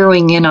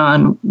zeroing in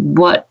on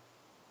what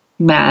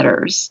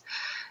matters.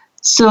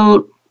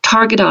 So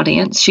target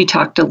audience, she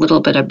talked a little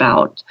bit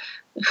about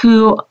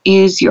who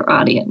is your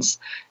audience.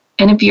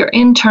 And if you're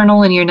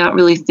internal and you're not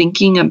really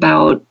thinking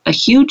about a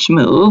huge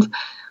move,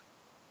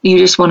 you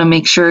just want to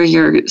make sure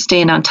you're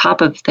staying on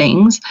top of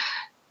things,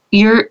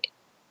 your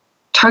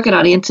target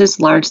audience is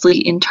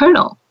largely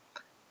internal.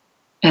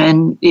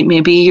 And it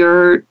may be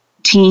your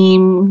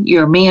team,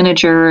 your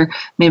manager,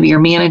 maybe your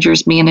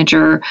manager's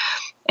manager,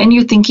 and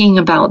you're thinking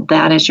about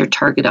that as your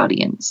target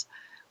audience.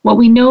 What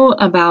we know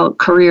about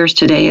careers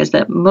today is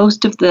that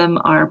most of them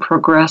are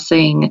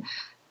progressing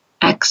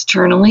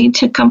externally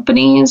to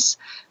companies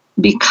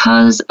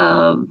because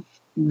of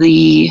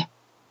the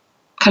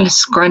kind of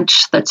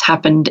scrunch that's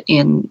happened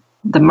in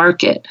the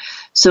market.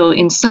 So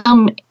in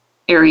some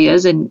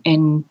areas, and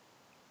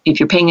if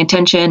you're paying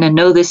attention and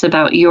know this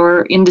about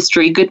your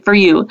industry, good for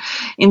you.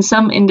 In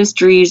some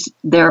industries,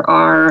 there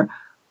are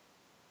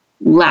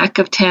lack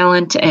of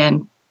talent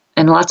and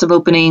lots of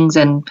openings,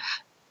 and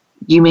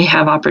you may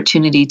have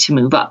opportunity to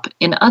move up.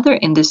 In other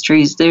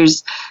industries,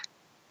 there's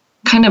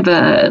kind of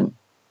a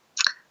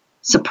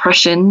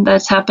suppression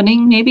that's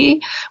happening,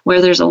 maybe,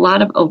 where there's a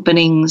lot of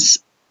openings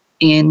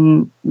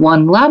in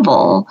one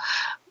level,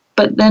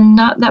 but then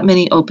not that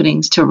many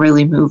openings to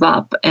really move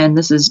up. And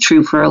this is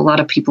true for a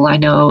lot of people I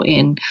know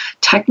in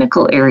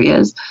technical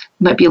areas.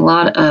 Might be a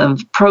lot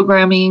of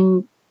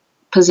programming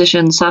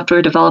positions,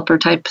 software developer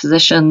type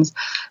positions,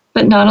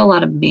 but not a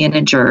lot of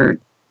manager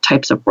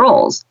types of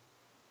roles.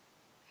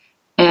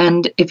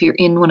 And if you're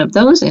in one of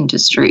those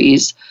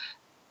industries,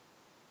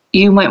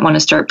 you might want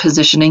to start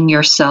positioning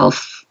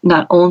yourself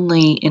not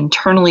only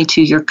internally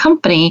to your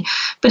company,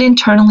 but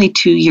internally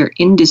to your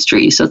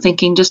industry. So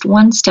thinking just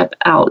one step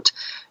out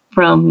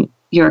from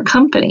your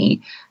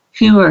company.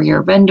 Who are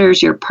your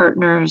vendors, your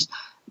partners,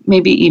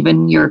 maybe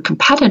even your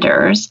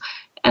competitors,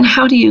 and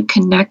how do you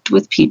connect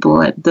with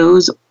people at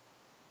those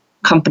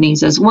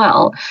companies as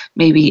well,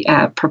 maybe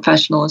at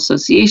professional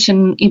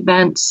association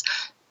events,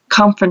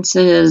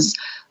 conferences,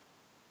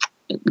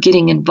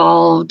 getting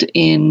involved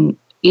in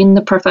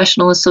the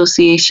professional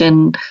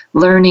association,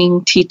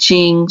 learning,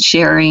 teaching,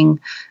 sharing,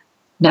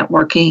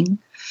 networking.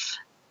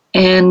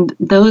 And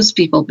those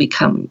people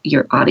become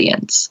your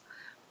audience.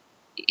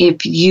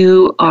 If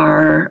you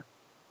are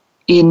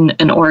in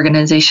an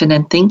organization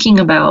and thinking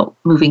about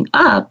moving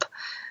up,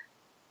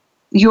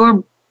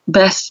 your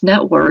best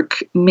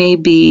network may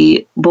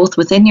be both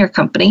within your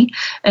company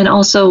and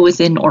also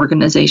within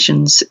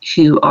organizations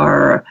who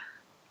are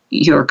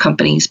your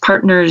company's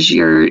partners,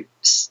 your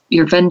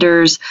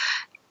vendors,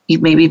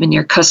 maybe even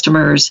your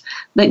customers,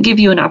 that give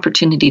you an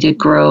opportunity to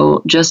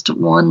grow just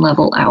one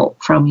level out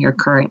from your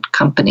current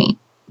company.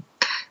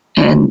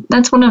 And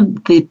that's one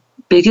of the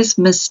biggest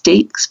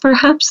mistakes,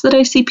 perhaps, that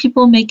I see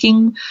people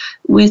making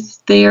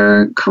with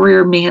their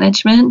career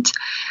management,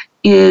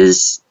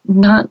 is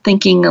not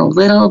thinking a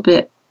little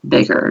bit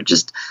bigger,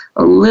 just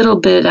a little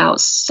bit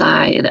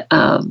outside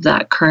of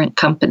that current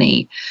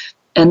company.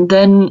 And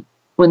then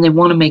when they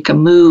want to make a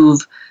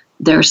move,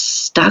 they're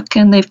stuck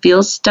and they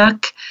feel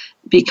stuck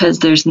because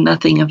there's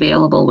nothing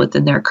available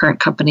within their current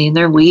company, and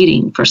they're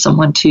waiting for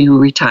someone to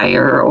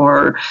retire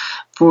or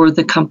for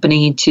the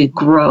company to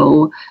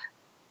grow,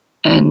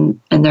 and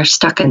they're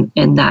stuck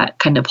in that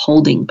kind of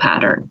holding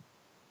pattern.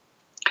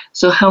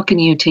 So how can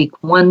you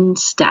take one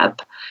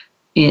step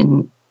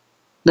in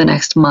the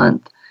next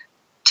month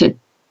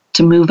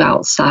to move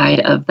outside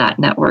of that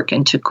network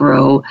and to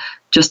grow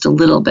just a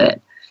little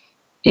bit?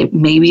 It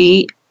may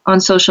be on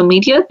social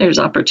media. There's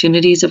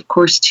opportunities, of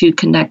course, to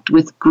connect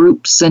with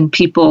groups and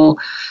people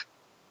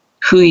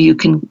who you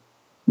can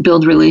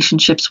build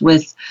relationships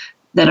with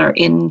that are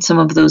in some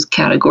of those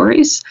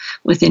categories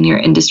within your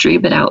industry,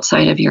 but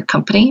outside of your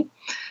company.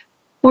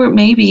 Or it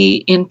may be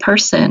in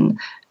person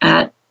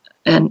at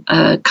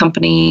a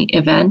company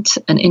event,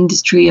 an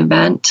industry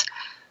event,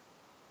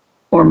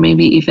 or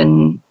maybe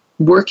even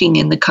working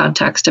in the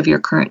context of your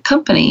current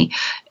company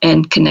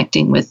and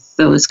connecting with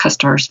those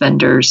customers,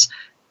 vendors,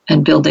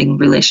 and building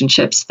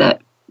relationships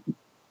that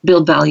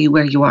build value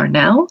where you are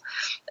now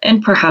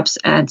and perhaps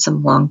add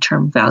some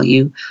long-term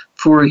value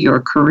for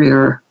your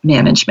career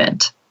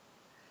management.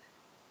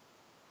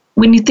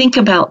 When you think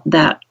about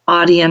that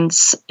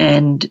audience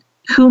and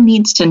who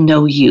needs to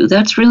know you,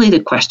 that's really the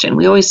question.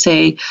 We always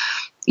say,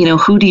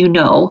 who do you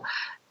know?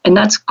 And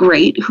that's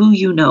great. Who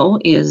you know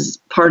is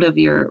part of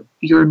your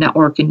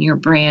network and your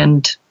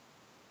brand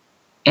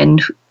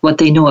and what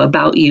they know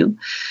about you.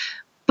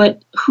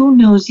 But who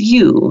knows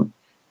you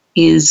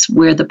is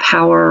where the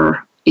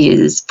power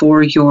is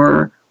for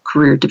your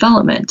career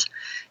development.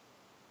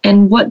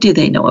 And what do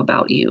they know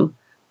about you?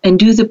 And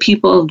do the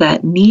people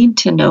that need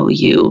to know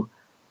you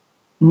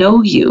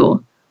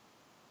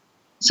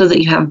so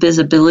that you have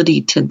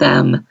visibility to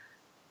them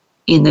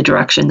in the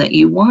direction that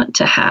you want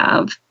to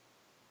have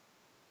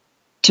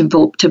to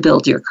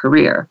build your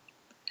career?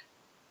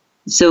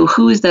 So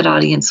who is that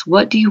audience?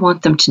 What do you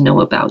want them to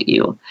know about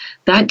you?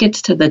 That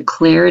gets to the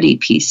clarity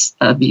piece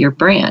of your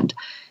brand.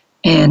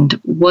 And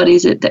what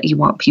is it that you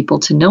want people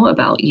to know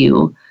about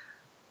you?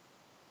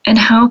 And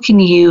how can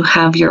you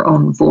have your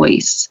own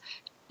voice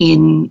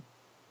in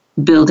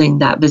building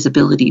that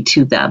visibility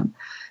to them?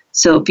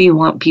 So if you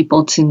want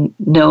people to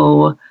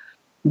know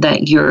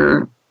that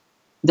you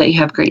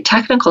have great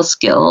technical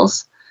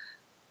skills,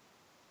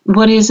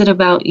 what is it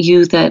about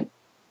you that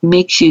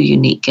makes you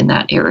unique in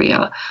that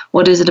area?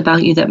 What is it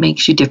about you that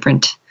makes you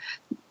different?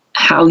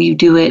 How you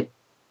do it,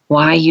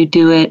 why you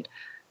do it,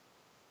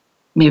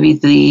 maybe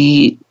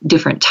the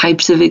different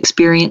types of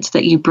experience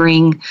that you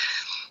bring.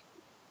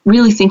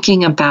 Really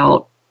thinking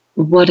about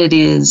what it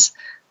is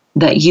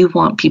that you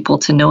want people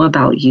to know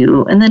about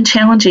you, and then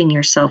challenging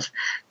yourself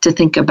to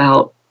think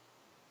about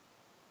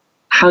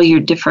how you're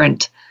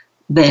different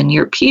than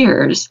your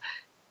peers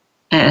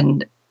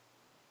and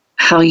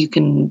how you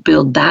can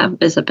build that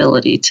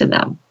visibility to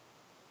them.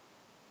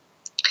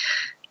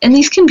 And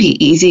these can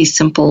be easy,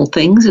 simple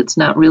things. It's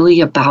not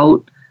really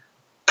about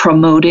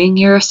promoting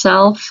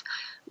yourself,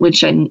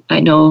 which I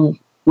know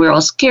we're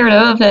all scared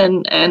of,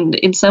 and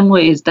in some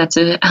ways that's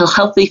a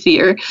healthy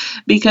fear,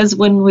 because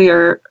when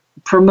we're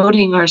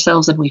promoting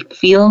ourselves and we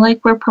feel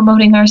like we're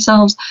promoting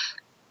ourselves,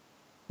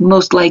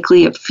 most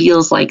likely it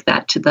feels like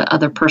that to the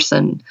other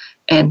person,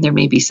 and there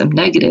may be some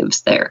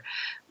negatives there.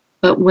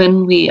 But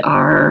when we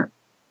are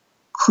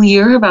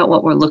clear about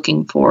what we're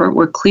looking for,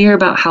 we're clear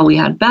about how we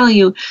add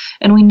value,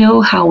 and we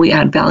know how we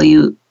add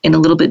value in a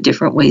little bit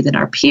different way than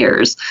our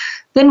peers,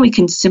 then we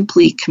can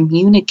simply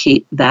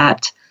communicate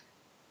that,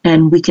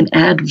 and we can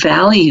add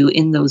value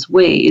in those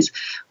ways.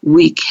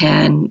 We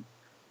can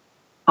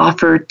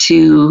offer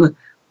to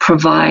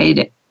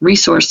provide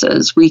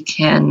resources. We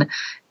can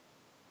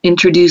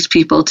introduce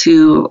people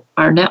to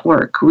our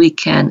network. We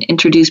can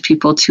introduce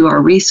people to our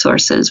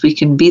resources. We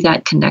can be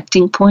that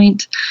connecting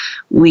point.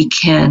 We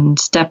can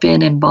step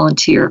in and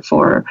volunteer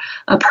for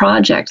a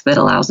project that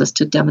allows us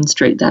to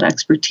demonstrate that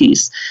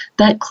expertise.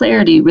 That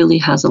clarity really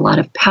has a lot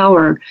of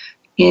power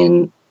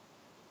in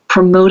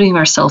promoting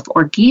ourselves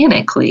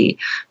organically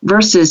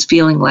versus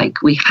feeling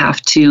like we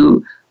have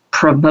to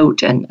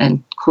promote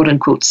and quote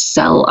unquote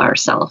sell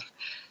ourselves.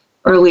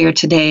 Earlier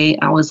today,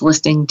 I was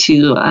listening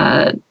to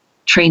a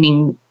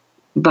training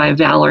by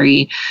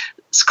Valerie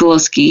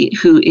Skolowski,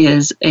 who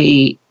is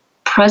a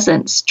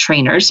presence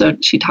trainer. So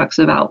she talks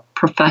about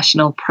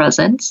professional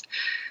presence.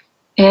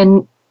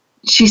 And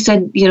she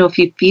said, if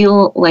you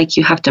feel like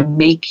you have to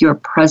make your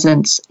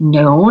presence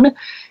known,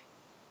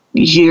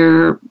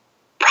 you're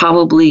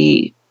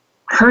probably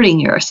hurting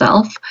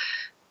yourself,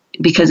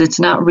 because it's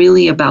not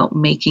really about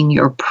making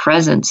your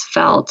presence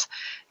felt.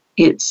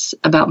 It's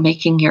about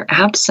making your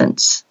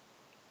absence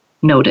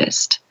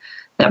noticed,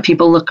 that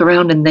people look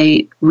around and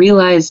they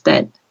realize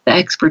that the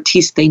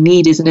expertise they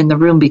need isn't in the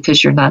room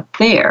because you're not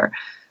there.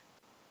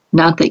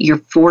 Not that you're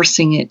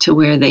forcing it to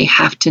where they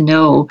have to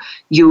know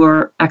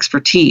your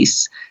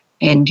expertise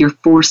and you're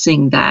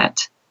forcing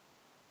that.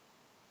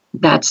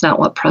 That's not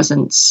what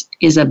presence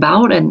is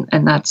about, and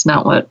that's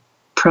not what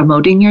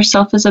promoting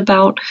yourself is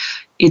about.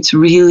 It's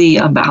really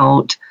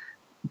about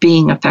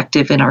being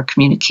effective in our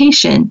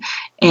communication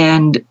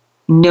and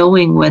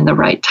knowing when the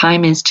right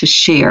time is to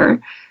share,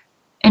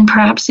 and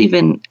perhaps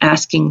even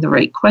asking the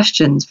right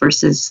questions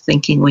versus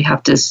thinking we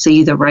have to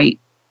say the right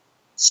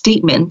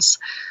statements.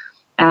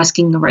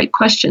 Asking the right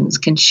questions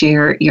can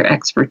share your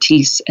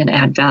expertise and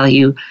add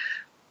value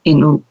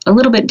in a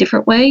little bit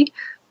different way,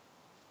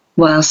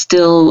 while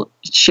still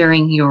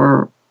sharing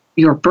your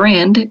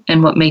brand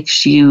and what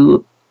makes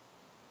you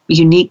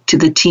unique to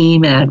the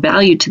team and add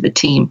value to the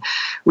team.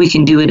 We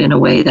can do it in a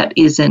way that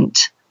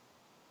isn't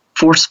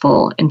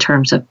forceful in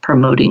terms of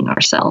promoting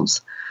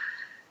ourselves.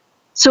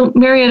 So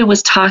Marietta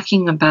was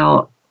talking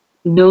about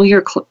know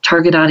your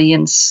target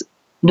audience,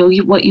 know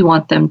what you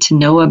want them to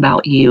know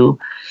about you,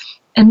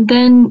 and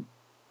then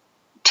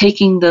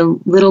taking the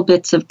little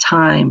bits of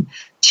time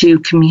to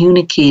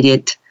communicate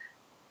it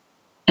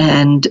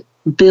and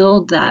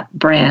build that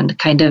brand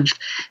kind of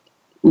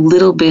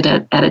little bit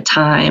at a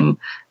time,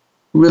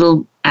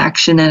 little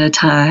action at a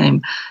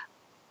time,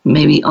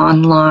 maybe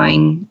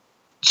online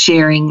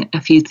sharing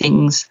a few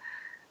things.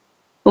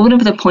 But one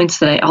of the points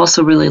that I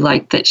also really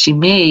liked that she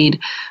made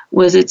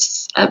was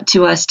it's up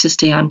to us to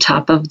stay on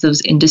top of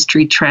those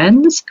industry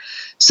trends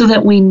so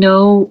that we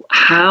know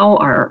how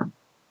our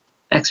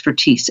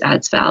expertise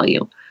adds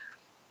value.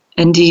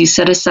 And do you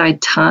set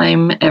aside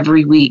time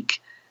every week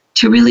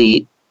to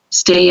really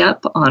stay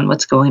up on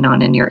what's going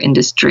on in your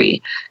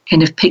industry?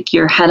 Kind of pick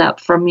your head up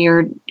from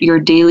your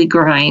daily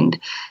grind,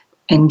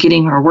 and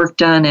getting our work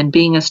done and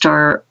being a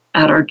star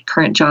at our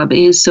current job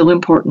is so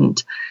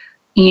important.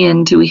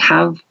 And do we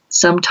have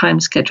some time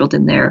scheduled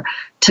in there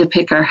to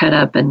pick our head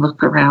up and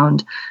look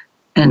around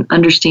and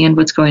understand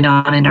what's going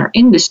on in our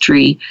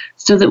industry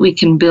so that we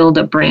can build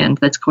a brand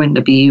that's going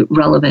to be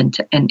relevant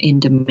and in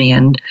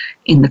demand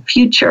in the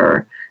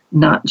future,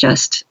 not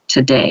just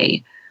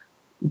today?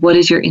 What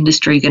is your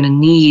industry going to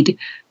need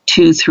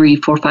 2, 3,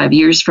 4, 5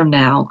 years from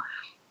now?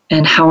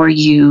 And how are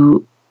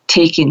you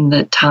taking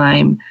the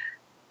time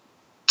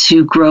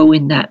to grow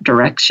in that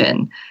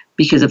direction?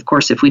 Because, of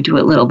course, if we do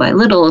it little by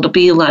little, it'll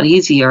be a lot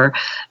easier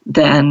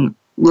than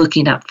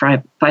looking up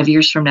 5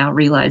 years from now,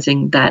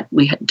 realizing that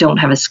we don't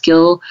have a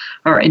skill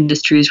our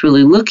industry is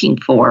really looking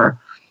for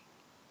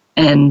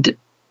and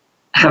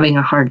having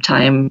a hard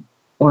time,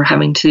 or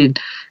having to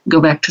go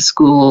back to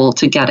school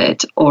to get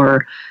it,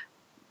 or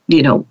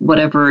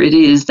whatever it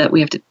is that we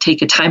have to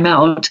take a time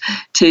out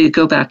to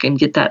go back and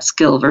get that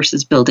skill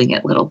versus building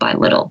it little by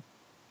little.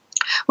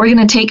 We're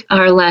going to take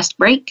our last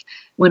break.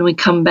 When we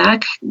come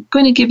back, I'm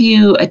going to give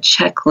you a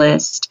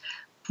checklist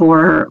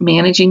for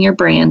managing your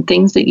brand,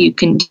 things that you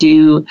can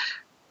do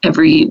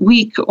every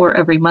week or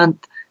every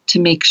month to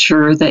make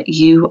sure that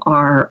you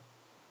are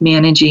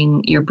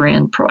managing your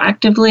brand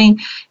proactively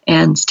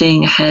and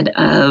staying ahead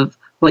of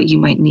what you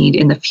might need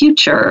in the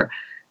future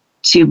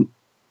to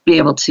be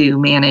able to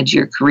manage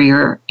your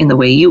career in the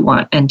way you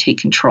want and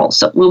take control.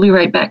 So we'll be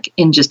right back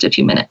in just a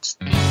few minutes.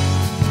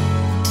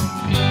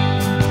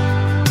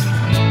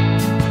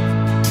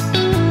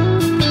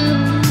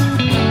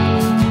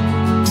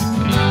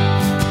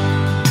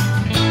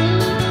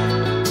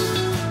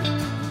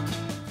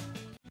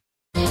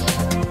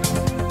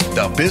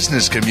 The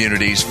business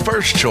community's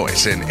first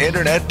choice in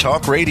Internet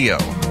Talk Radio.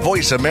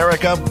 Voice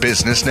America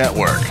Business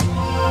Network.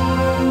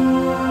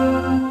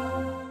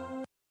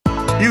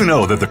 You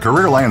know that the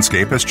career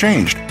landscape has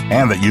changed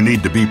and that you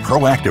need to be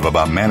proactive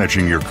about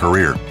managing your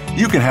career.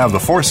 You can have the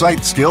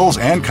foresight, skills,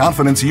 and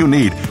confidence you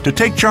need to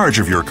take charge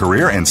of your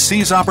career and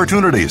seize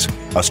opportunities.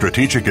 A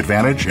strategic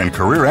advantage and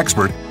career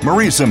expert,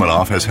 Marie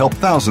Zimenoff has helped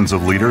thousands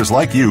of leaders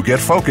like you get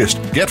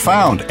focused, get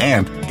found,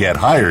 and get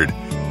hired.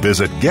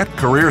 Visit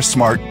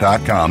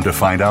getcareersmart.com to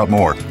find out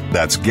more.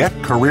 That's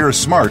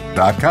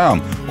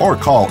getcareersmart.com, or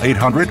call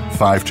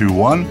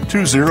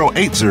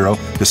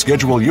 800-521-2080 to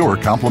schedule your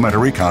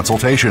complimentary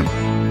consultation.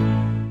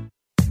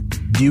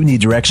 Do you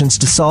need directions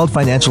to solid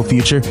financial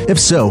future? If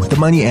so, the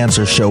Money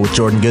Answer Show with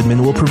Jordan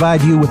Goodman will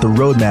provide you with a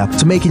roadmap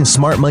to making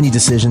smart money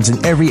decisions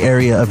in every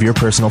area of your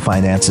personal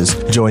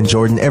finances. Join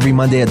Jordan every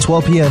Monday at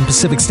 12 p.m.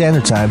 Pacific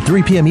Standard Time,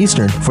 3 p.m.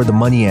 Eastern for the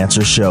Money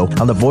Answer Show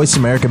on the Voice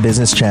America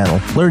Business Channel.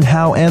 Learn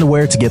how and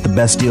where to get the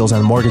best deals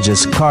on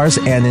mortgages, cars,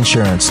 and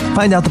insurance.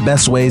 Find out the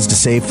best ways to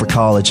save for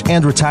college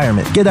and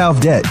retirement. Get out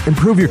of debt,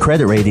 improve your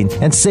credit rating,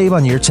 and save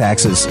on your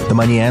taxes. The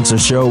Money Answer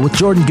Show with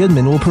Jordan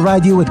Goodman will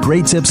provide you with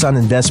great tips on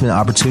investment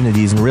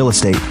opportunities in real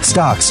estate,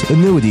 stocks,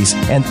 annuities,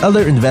 and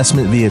other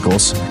investment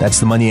vehicles.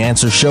 That's the Money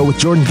Answer Show with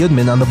Jordan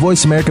Goodman on the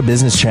Voice America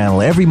Business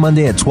Channel every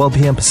Monday at 12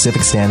 p.m.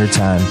 Pacific Standard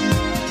Time.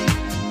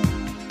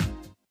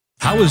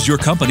 How is your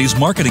company's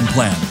marketing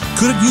plan?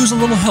 Could it use a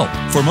little help?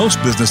 For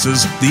most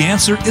businesses, the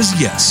answer is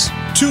yes.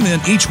 Tune in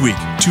each week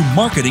to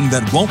Marketing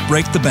That Won't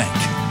Break the Bank.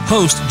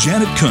 Host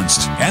Janet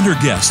Kunst and her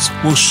guests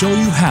will show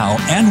you how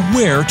and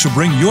where to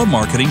bring your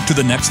marketing to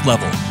the next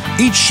level.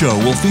 Each show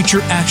will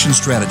feature action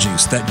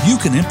strategies that you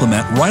can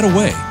implement right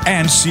away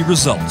and see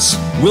results.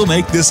 We'll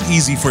make this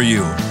easy for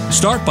you.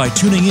 Start by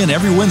tuning in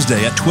every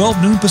Wednesday at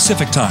 12 noon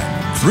Pacific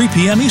Time, 3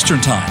 p.m.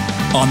 Eastern Time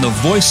on the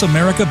Voice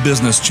America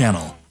Business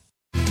Channel.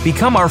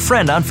 Become our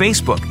friend on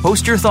Facebook.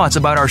 Post your thoughts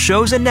about our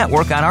shows and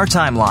network on our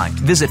timeline.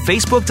 Visit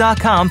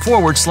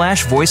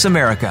facebook.com/Voice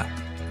America.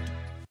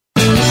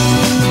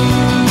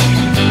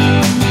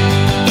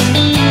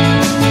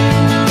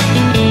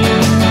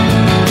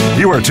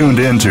 You are tuned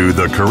in to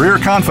The Career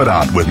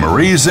Confidante with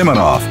Marie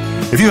Zimenoff.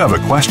 If you have a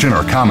question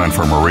or comment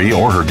for Marie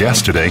or her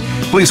guest today,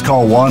 please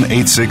call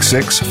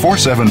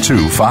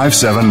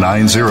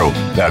 1-866-472-5790.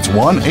 That's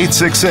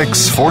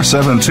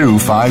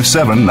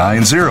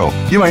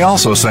 1-866-472-5790. You may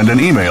also send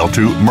an email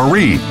to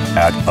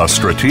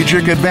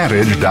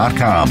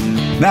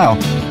marie@astrategicadvantage.com. Now,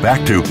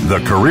 back to The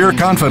Career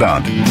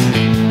Confidante.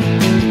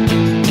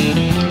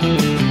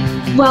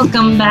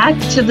 Welcome back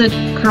to The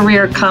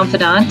Career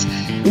Confidante.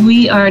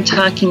 We are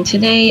talking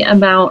today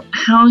about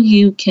how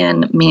you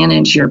can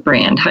manage your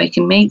brand, how you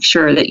can make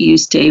sure that you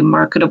stay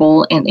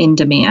marketable and in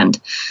demand.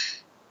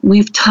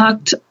 We've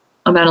talked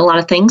about a lot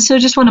of things, so I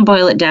just want to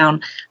boil it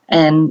down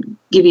and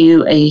give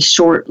you a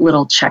short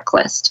little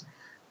checklist.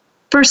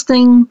 First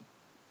thing,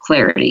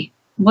 clarity.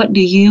 What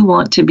do you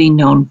want to be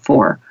known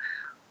for?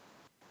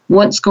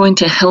 What's going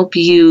to help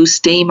you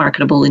stay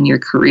marketable in your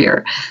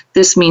career?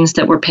 This means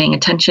that we're paying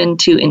attention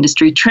to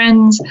industry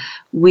trends.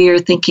 We're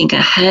thinking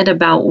ahead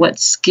about what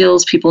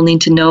skills people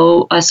need to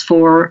know us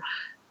for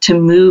to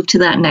move to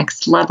that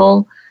next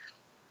level.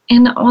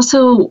 And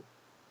also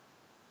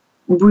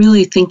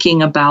really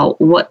thinking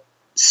about what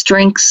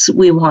strengths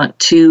we want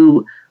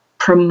to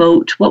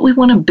promote, what we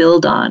want to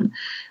build on.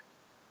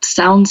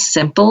 Sounds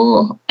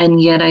simple,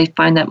 and yet I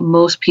find that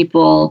most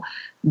people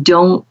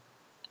don't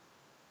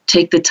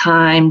take the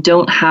time,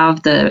 don't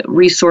have the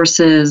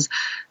resources,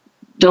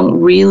 don't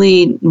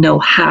really know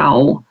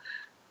how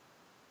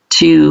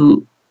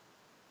to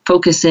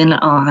focus in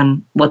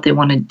on what they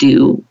want to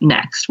do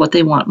next, what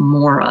they want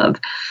more of.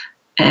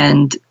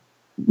 And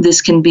this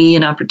can be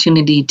an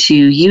opportunity to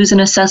use an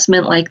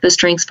assessment like the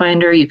Strengths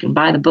Finder. You can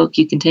buy the book,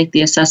 you can take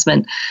the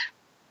assessment.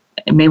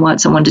 You may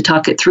want someone to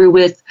talk it through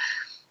with,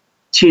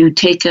 to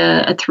take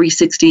a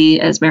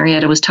 360, as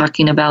Marietta was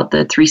talking about,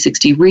 the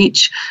 360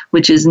 reach,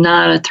 which is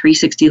not a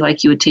 360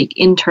 like you would take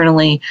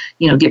internally,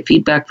 get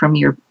feedback from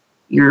your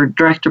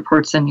direct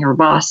reports and your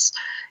boss.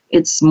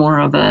 It's more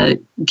of a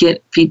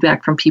get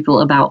feedback from people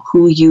about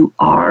who you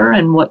are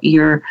and what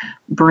your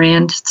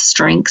brand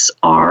strengths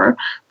are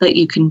that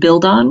you can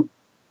build on.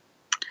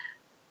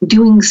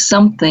 Doing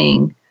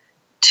something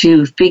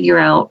to figure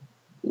out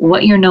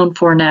what you're known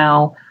for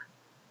now,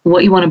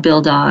 what you want to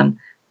build on,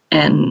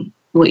 and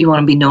what you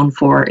want to be known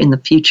for in the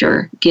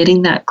future.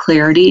 Getting that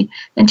clarity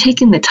and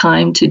taking the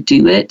time to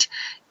do it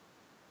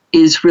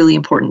is really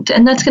important.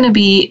 And that's going to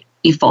be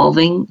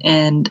evolving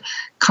and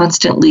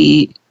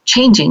constantly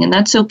changing. And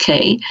that's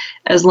okay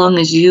as long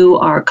as you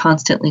are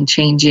constantly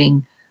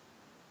changing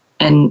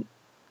and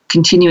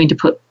continuing to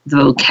put the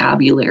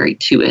vocabulary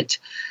to it.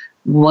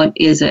 What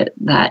is it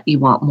that you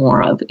want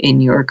more of in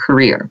your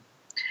career?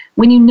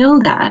 When you know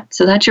that,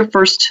 so that's your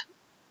first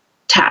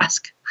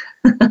task.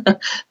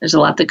 There's a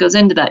lot that goes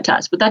into that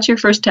task, but that's your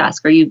first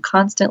task. Are you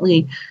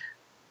constantly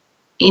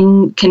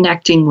in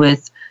connecting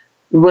with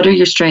what are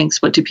your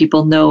strengths? What do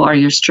people know are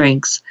your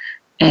strengths?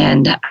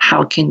 And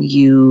how can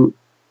you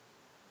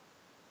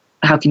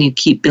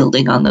keep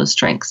building on those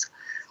strengths?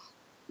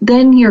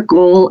 Then your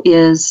goal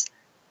is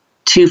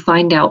to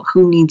find out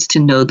who needs to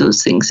know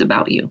those things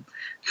about you.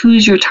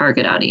 Who's your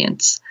target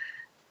audience?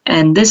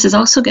 And this is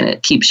also going to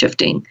keep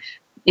shifting.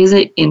 Is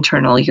it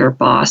internal, your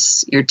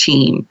boss, your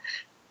team?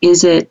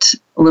 Is it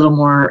a little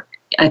more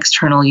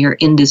external, your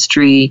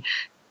industry,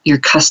 your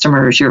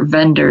customers, your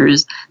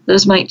vendors?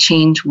 Those might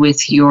change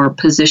with your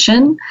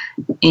position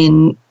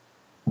in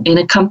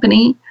a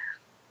company,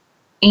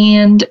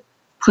 and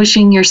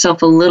pushing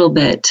yourself a little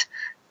bit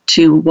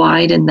to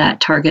widen that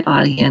target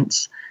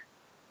audience.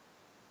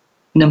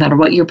 No matter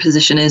what your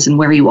position is and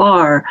where you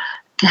are,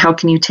 how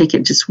can you take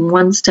it just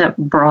one step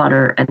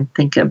broader and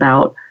think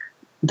about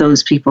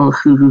those people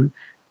who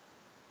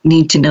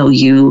need to know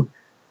you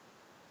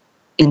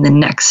in the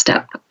next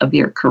step of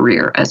your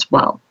career as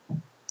well.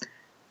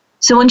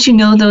 So once you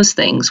know those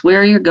things,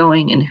 where you're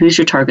going and who's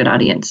your target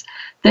audience,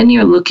 then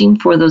you're looking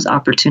for those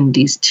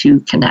opportunities to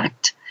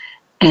connect.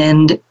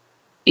 And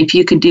if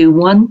you could do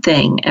one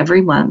thing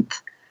every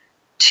month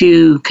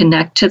to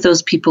connect to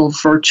those people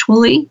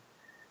virtually,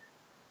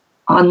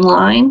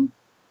 online,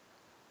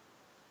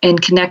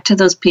 and connect to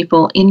those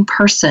people in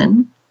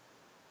person,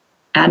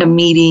 at a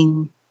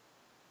meeting,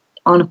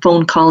 on a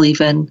phone call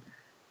even,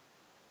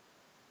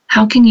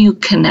 how can you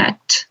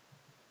connect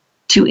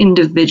to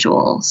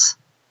individuals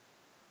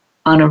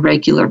on a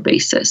regular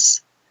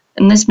basis?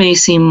 And this may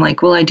seem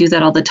like, well, I do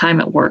that all the time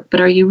at work,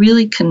 but are you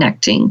really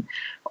connecting,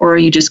 or are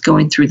you just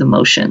going through the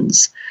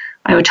motions?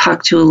 I would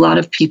talk to a lot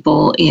of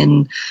people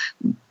in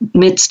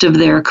midst of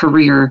their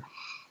career,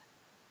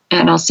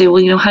 and I'll say,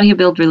 well, how do you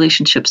build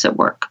relationships at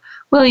work?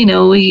 Well,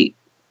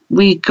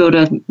 we go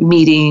to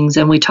meetings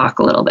and we talk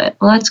a little bit.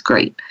 Well, that's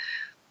great.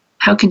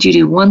 How could you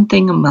do one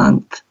thing a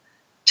month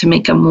to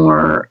make a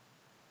more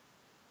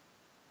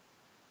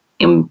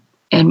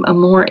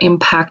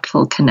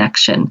impactful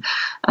connection,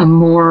 a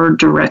more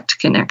direct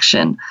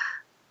connection,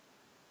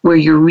 where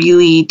you're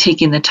really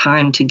taking the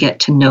time to get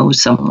to know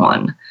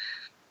someone,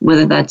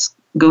 whether that's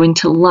going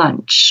to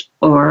lunch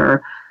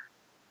or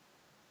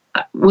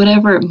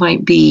whatever it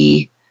might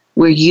be,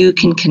 where you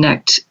can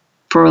connect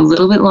for a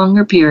little bit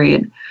longer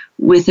period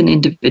with an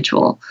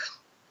individual.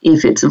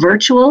 If it's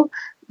virtual,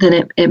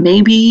 then it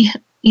may be,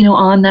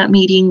 on that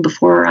meeting,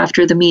 before or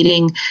after the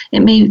meeting.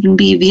 It may even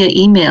be via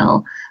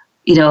email.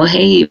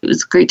 Hey, it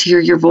was great to hear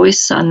your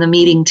voice on the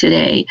meeting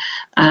today.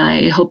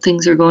 I hope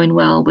things are going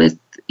well with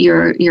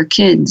your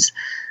kids.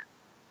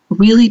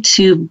 Really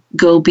to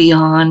go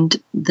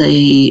beyond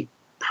the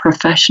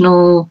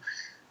professional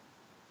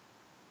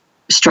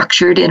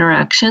structured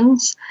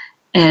interactions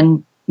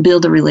and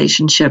build a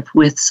relationship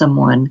with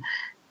someone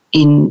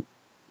in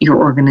your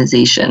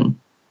organization.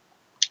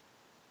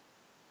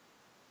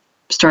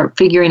 Start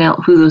figuring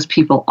out who those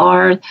people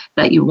are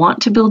that you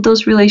want to build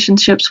those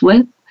relationships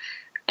with,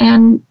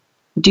 and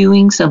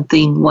doing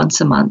something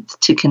once a month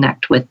to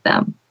connect with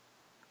them.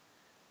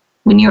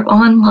 When you're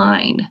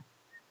online,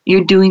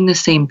 you're doing the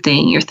same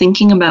thing. You're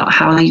thinking about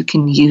how you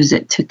can use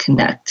it to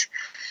connect.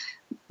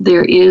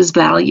 There is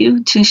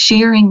value to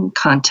sharing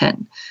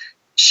content,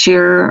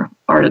 share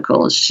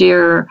articles,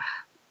 share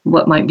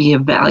what might be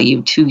of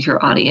value to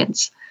your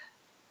audience.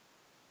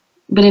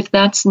 But if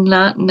that's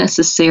not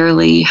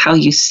necessarily how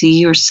you see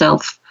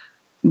yourself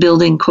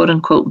building quote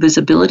unquote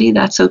visibility,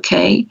 that's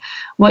okay.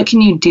 What can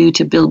you do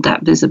to build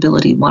that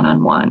visibility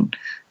one-on-one,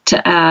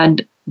 to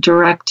add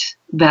direct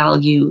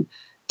value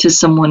to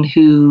someone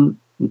who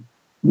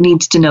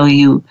needs to know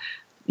you,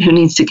 who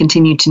needs to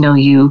continue to know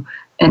you,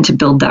 and to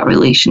build that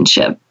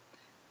relationship?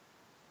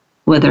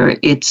 Whether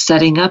it's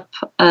setting up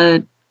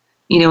a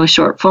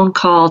short phone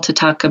call to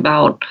talk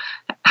about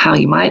how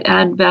you might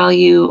add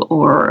value,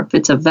 or if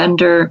it's a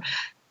vendor,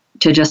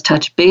 to just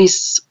touch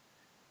base.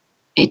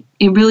 It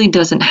really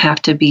doesn't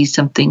have to be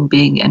something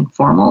big and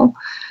formal,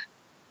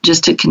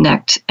 just to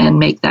connect and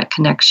make that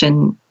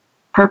connection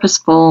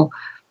purposeful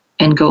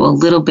and go a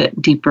little bit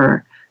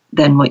deeper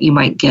than what you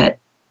might get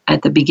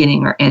at the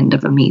beginning or end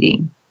of a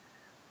meeting.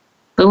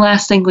 The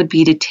last thing would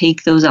be to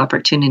take those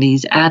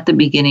opportunities at the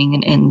beginning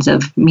and ends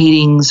of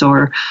meetings,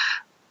 or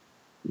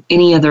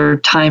any other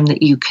time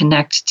that you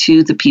connect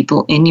to the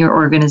people in your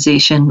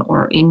organization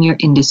or in your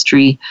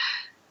industry.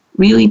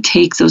 Really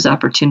take those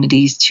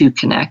opportunities to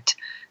connect.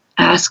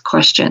 Ask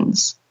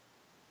questions.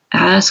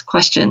 Ask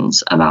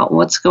questions about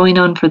what's going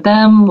on for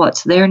them,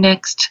 what's their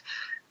next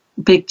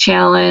big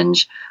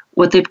challenge,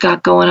 what they've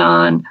got going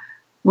on.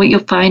 What you'll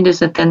find is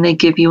that then they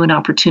give you an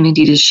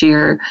opportunity to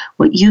share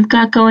what you've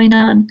got going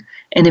on.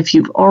 And if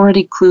you've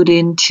already clued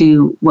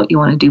into what you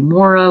want to do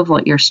more of,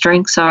 what your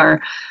strengths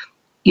are,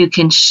 you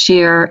can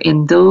share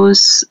in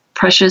those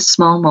precious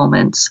small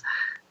moments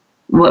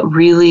what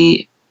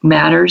really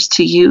matters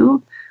to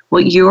you,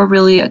 what you're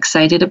really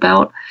excited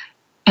about.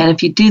 And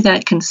if you do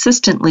that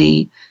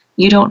consistently,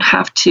 you don't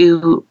have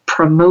to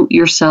promote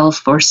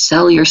yourself or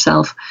sell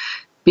yourself,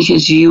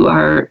 because you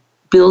are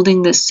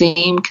building the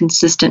same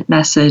consistent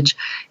message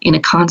in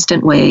a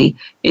constant way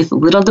with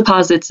little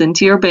deposits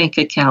into your bank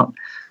account,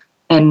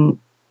 and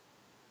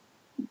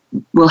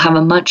will have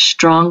a much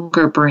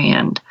stronger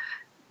brand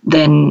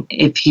than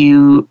if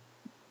you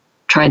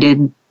try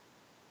to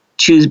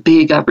choose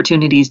big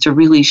opportunities to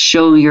really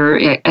show your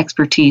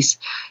expertise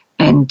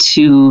and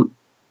to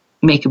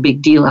make a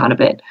big deal out of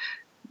it.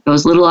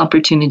 Those little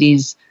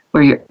opportunities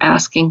where you're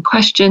asking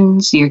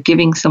questions, you're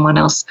giving someone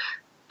else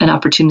an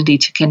opportunity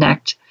to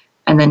connect,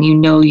 and then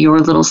your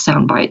little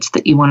sound bites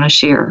that you want to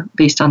share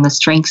based on the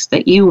strengths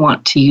that you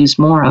want to use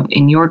more of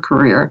in your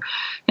career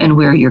and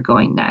where you're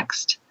going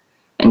next.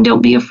 And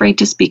don't be afraid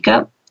to speak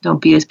up.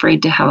 Don't be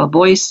afraid to have a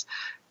voice.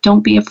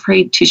 Don't be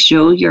afraid to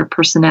show your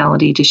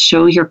personality, to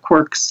show your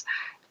quirks.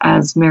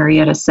 As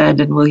Marietta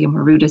said and William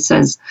Arruda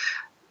says,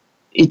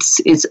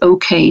 it's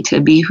okay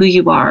to be who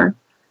you are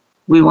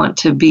We want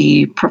to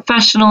be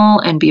professional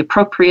and be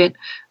appropriate,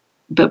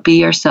 but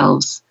be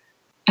ourselves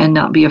and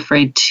not be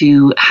afraid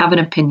to have an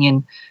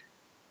opinion,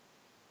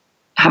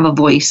 have a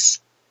voice,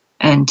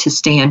 and to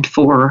stand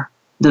for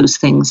those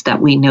things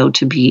that we know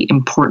to be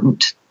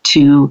important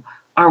to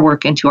our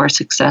work and to our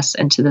success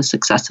and to the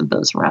success of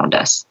those around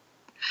us.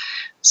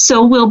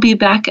 So we'll be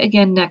back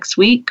again next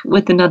week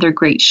with another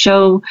great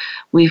show.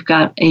 We've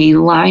got a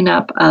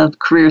lineup of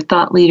career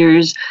thought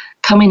leaders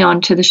coming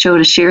on to the show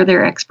to share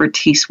their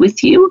expertise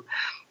with you,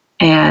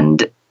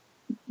 and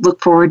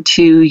look forward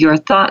to your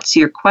thoughts,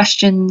 your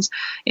questions.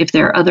 If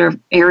there are other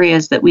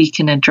areas that we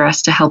can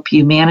address to help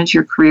you manage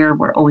your career,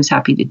 we're always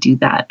happy to do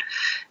that.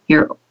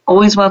 You're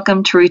always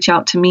welcome to reach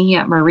out to me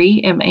at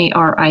Marie,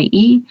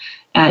 Marie,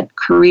 at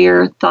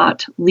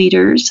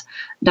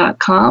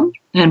careerthoughtleaders.com.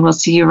 And we'll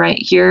see you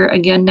right here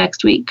again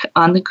next week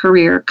on the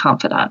Career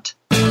Confidante.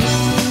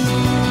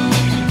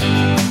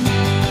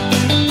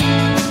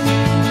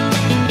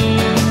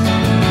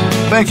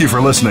 Thank you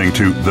for listening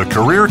to The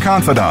Career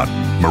Confidante.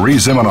 Marie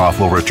Zimenoff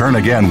will return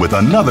again with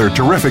another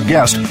terrific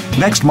guest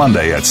next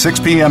Monday at 6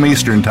 p.m.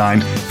 Eastern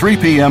Time, 3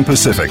 p.m.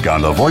 Pacific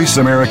on the Voice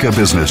America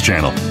Business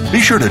Channel. Be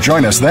sure to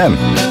join us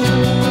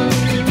then.